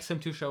expects him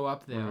to show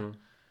up there. Mm-hmm.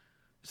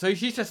 So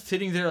she's just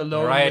sitting there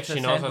alone. Right, with she her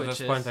knows sandwiches. at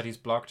this point that he's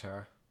blocked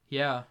her.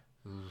 Yeah.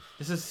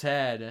 This is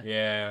sad.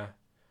 Yeah.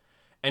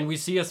 And we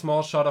see a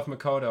small shot of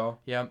Makoto.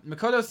 Yeah,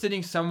 Makoto's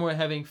sitting somewhere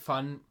having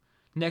fun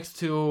next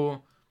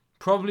to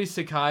probably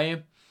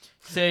Sekai.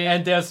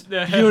 And there's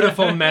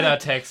beautiful meta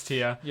text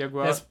here. Yeah,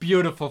 well. There's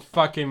beautiful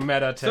fucking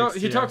meta text So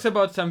he here. talks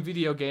about some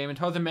video game and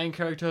how the main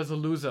character is a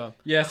loser.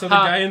 Yeah, so the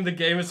guy in the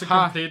game is a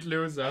complete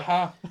loser.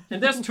 Ha.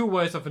 And there's two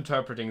ways of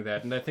interpreting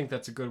that, and I think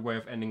that's a good way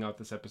of ending out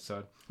this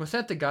episode. Was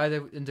that the guy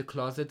in the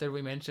closet that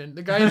we mentioned?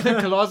 The guy in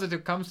the closet who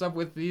comes up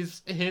with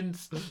these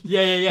hints.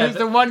 Yeah. He's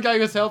the one guy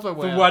who's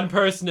self-aware. The one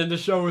person in the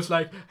show who's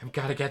like, I've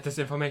got to get this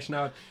information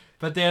out.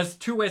 But there's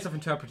two ways of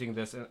interpreting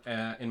this,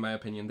 in my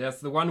opinion. There's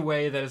the one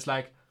way that is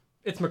like,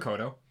 it's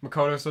Makoto.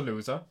 Makoto's a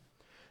loser.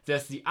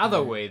 There's the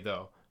other way,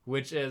 though,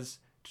 which is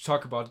to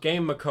talk about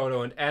game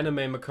Makoto and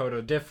anime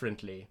Makoto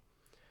differently.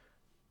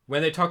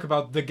 When they talk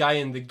about the guy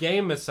in the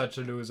game as such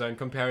a loser in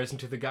comparison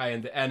to the guy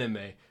in the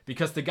anime.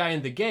 Because the guy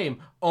in the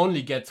game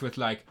only gets with,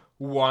 like,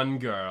 one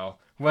girl.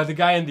 While the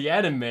guy in the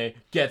anime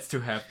gets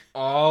to have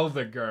all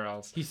the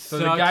girls. So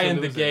the guy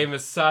in the game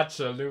is such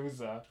a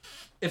loser.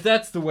 If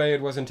that's the way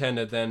it was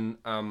intended, then,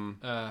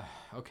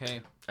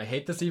 okay. I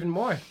hate this even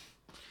more.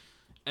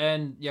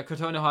 And yeah,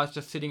 Kotonoha's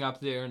just sitting up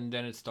there, and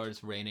then it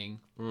starts raining.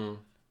 And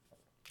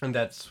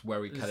that's where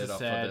we cut it off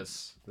for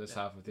this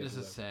half of the episode.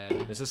 This is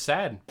sad. This is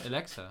sad.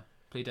 Alexa,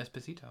 play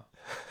Despacito.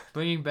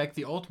 Bringing back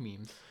the old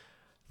memes.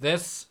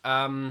 This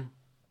anime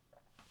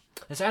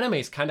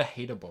is kind of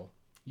hateable.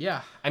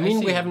 Yeah. I mean,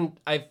 we haven't.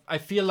 I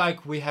feel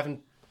like we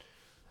haven't.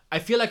 I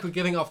feel like we're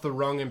giving off the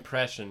wrong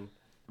impression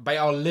by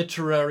our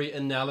literary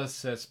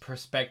analysis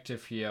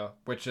perspective here,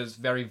 which is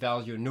very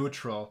value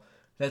neutral.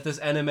 That this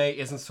anime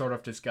isn't sort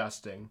of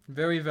disgusting.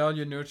 Very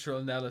value neutral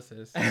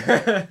analysis.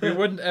 We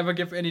wouldn't ever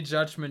give any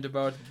judgment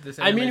about this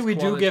anime's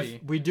quality.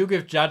 we do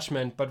give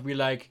judgment, but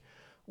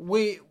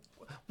we're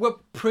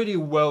pretty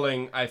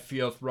willing, I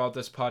feel, throughout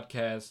this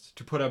podcast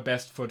to put our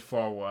best foot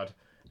forward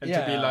and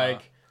to be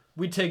like,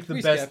 we take the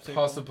best skeptical.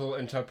 Possible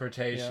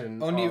interpretation.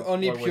 Yeah.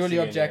 Only purely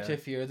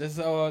objective here. This is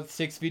our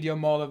 6-video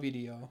Mauler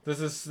video. This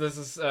is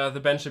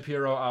the Ben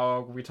Shapiro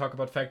hour. We talk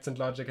about facts and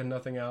logic and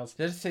nothing else.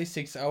 Did I say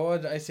 6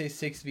 hour? I say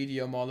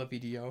 6-video Mauler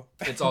video.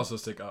 It's also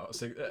 6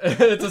 hours.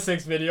 It's a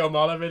 6-video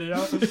Mauler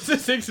video. It's a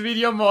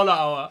 6-video Mauler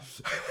hour.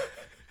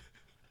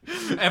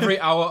 Every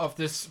hour of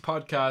this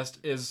podcast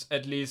is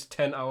at least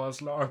 10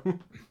 hours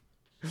long,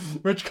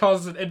 which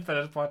causes an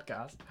infinite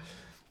podcast.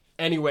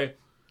 Anyway.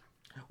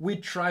 We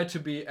try to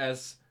be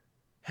as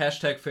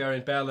 #fair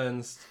and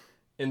balanced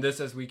in this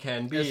as we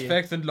can be. As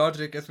facts and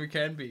logic as we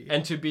can be.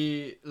 And to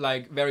be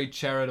like very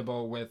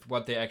charitable with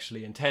what they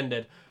actually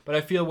intended. But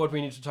I feel what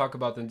we need to talk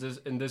about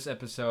in this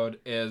episode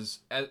is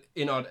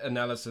in our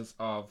analysis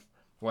of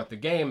what the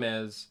game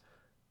is,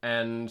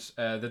 and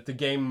that the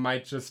game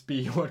might just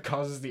be what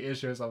causes the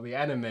issues of the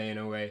anime in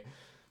a way,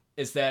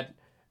 is that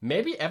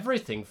maybe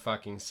everything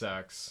fucking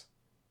sucks.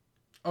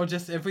 Oh,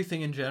 just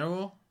everything in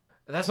general?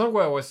 That's not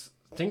where I was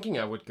thinking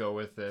I would go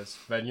with this,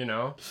 but you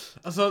know.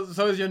 So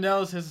is your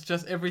analysis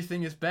just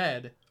everything is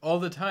bad all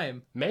the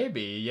time?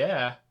 Maybe,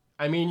 yeah.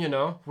 I mean, you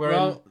know,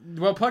 well,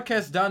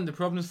 podcast done, the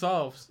problem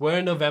solved. We're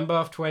in November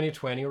of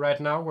 2020 right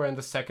now. We're in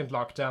the second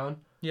lockdown.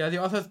 Yeah,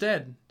 the author's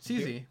dead. It's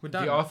easy. We're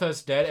done. The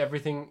author's dead.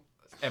 Everything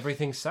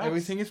sucks.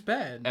 Everything is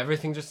bad.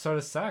 Everything just sort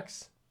of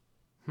sucks.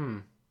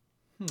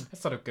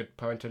 That's not a good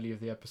point to leave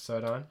the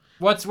episode on.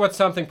 What's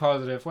something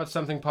positive? What's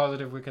something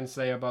positive we can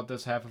say about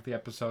this half of the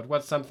episode?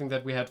 What's something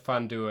that we had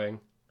fun doing?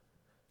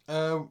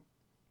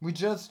 We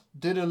just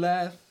did a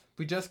laugh.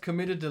 We just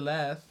committed the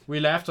laugh. We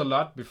laughed a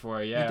lot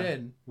before, yeah. We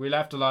did. We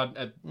laughed a lot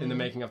in the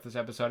making of this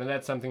episode, and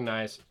that's something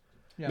nice.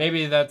 Yeah.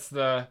 Maybe that's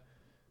the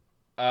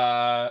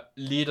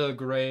Lidl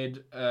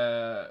grade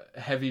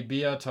heavy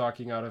beer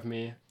talking out of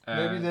me.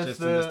 Maybe that's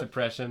just in this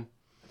depression.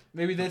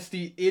 Maybe that's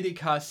the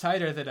Edeka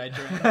cider that I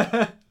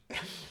drank.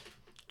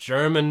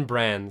 German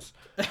brands.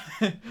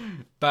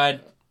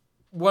 But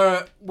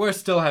we're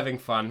still having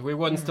fun. We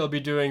wouldn't still be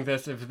doing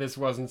this if this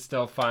wasn't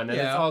still fun. And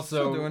yeah, it's also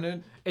still doing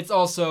it. It's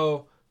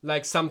also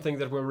like something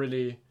that we're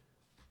really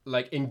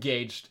like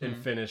engaged in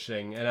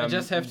finishing. And I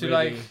just have to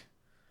like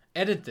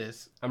edit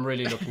this. I'm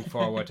really looking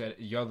forward to it.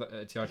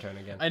 It's your turn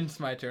again. And it's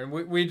my turn.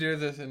 We do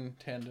this in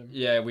tandem.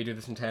 Yeah, we do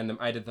this in tandem.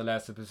 I did the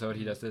last episode.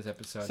 He does this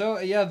episode. So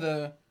yeah,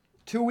 the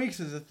 2 weeks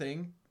is a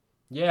thing.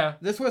 Yeah.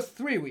 This was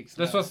 3 weeks.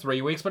 This was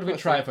 3 weeks, but we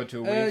try for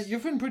 2 weeks.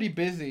 You've been pretty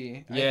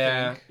busy.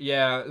 Yeah, I think.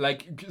 yeah.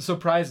 Like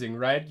surprising,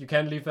 right? You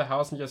can't leave the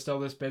house and you're still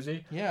this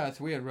busy. Yeah, it's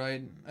weird,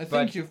 right? I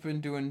think you've been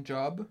doing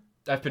job.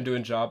 I've been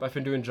doing job. I've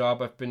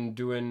been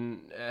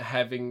doing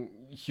having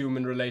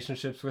human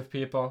relationships with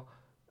people.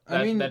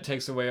 That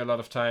takes away a lot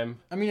of time.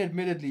 I mean,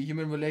 admittedly,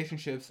 human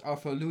relationships are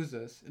for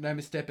losers, and I'm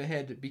a step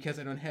ahead because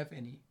I don't have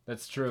any.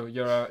 That's true.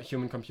 You're a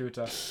human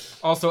computer.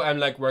 Also, I'm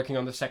like working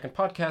on the second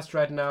podcast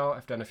right now.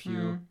 I've done a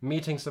few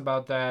meetings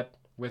about that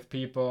with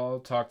people,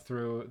 talked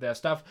through their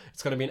stuff.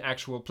 It's going to be an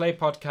actual play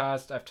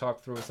podcast. I've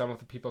talked through some of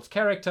the people's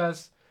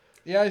characters.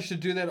 Yeah, I should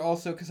do that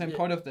also because I'm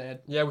part of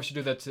that. Yeah, we should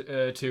do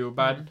that too.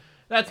 But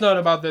that's not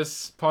about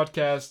this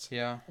podcast.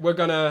 Yeah. We're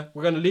gonna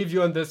leave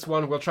you on this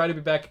one. We'll try to be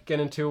back again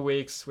in 2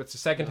 weeks with the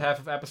second half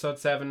of episode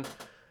 7.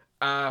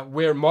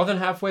 We're more than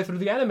halfway through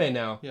the anime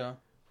now. Yeah.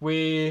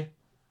 We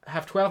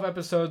have 12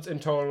 episodes in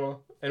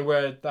total, and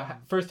we're at the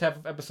first half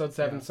of episode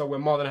 7, so we're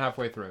more than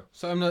halfway through.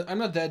 So I'm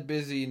not that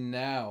busy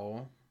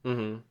now.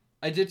 Mm-hmm.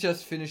 I did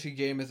just finish a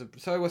game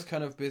so I was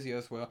kind of busy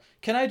as well.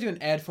 Can I do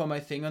an ad for my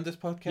thing on this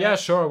podcast? Yeah,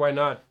 sure. Why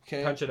not?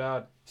 Okay. Punch it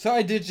out. So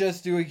I did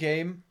just do a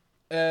game,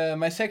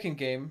 my second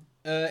game,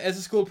 as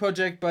a school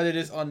project, but it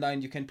is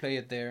online. You can play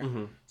it there.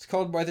 Mm-hmm. It's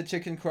called Why the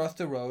Chicken Crossed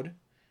the Road.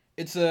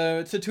 It's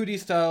a 2D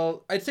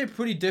style, I'd say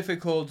pretty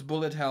difficult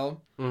bullet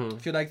hell,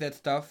 if you like that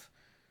stuff.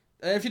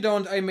 If you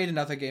don't, I made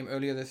another game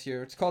earlier this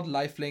year. It's called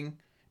Lifelink.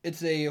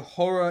 It's a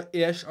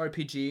horror-ish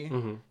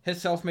RPG.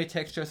 Has self-made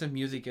textures and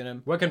music in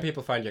them. Where can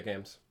people find your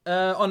games?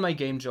 On my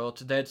Game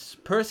Jolt. That's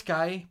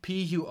Pursky,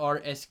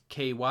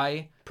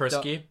 Pursky.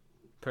 Persky?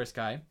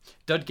 Pursky.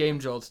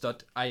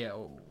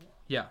 .gamejolts.io.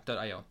 Yeah,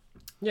 .io.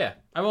 Yeah.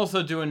 I'm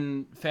also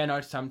doing fan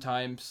art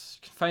sometimes.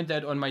 You can find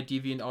that on my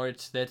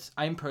DeviantArt. That's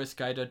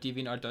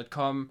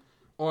impursky.deviantart.com.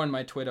 Or on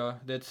my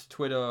Twitter. That's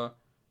Twitter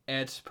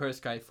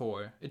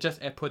 @Pursky4. It just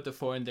put the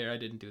 4 in there. I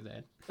didn't do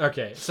that.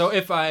 Okay, so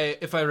if I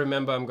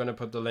remember, I'm gonna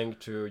put the link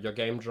to your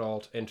Game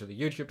Jolt into the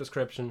YouTube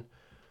description.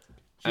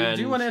 Do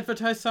you want to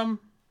advertise some?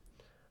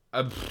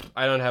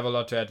 I don't have a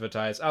lot to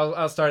advertise.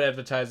 I'll start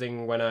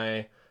advertising when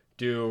I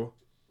do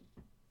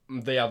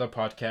the other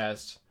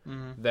podcast.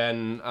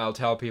 Then I'll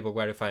tell people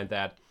where to find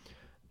that.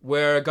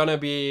 We're gonna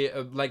be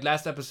like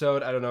last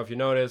episode. I don't know if you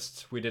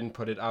noticed, we didn't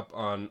put it up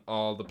on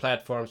all the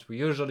platforms we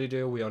usually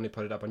do. We only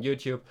put it up on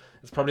YouTube.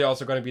 It's probably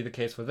also gonna be the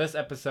case for this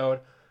episode,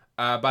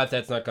 but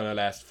that's not gonna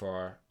last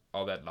for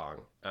all that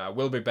long.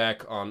 We'll be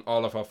back on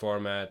all of our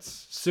formats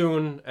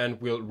soon, and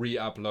we'll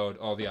re-upload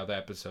all the other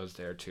episodes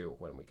there too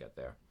when we get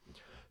there.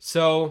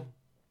 So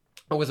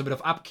it was a bit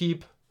of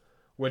upkeep.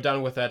 We're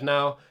done with that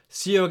now.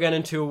 See you again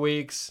in 2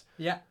 weeks.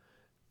 Yeah.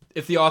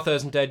 If the author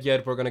isn't dead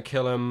yet, we're gonna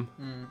kill him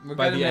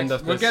by the end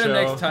of this show. We'll get him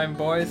next time,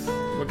 boys.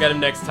 We'll get him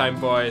next time,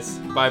 boys.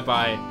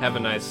 Bye-bye. Have a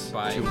nice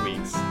 2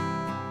 weeks.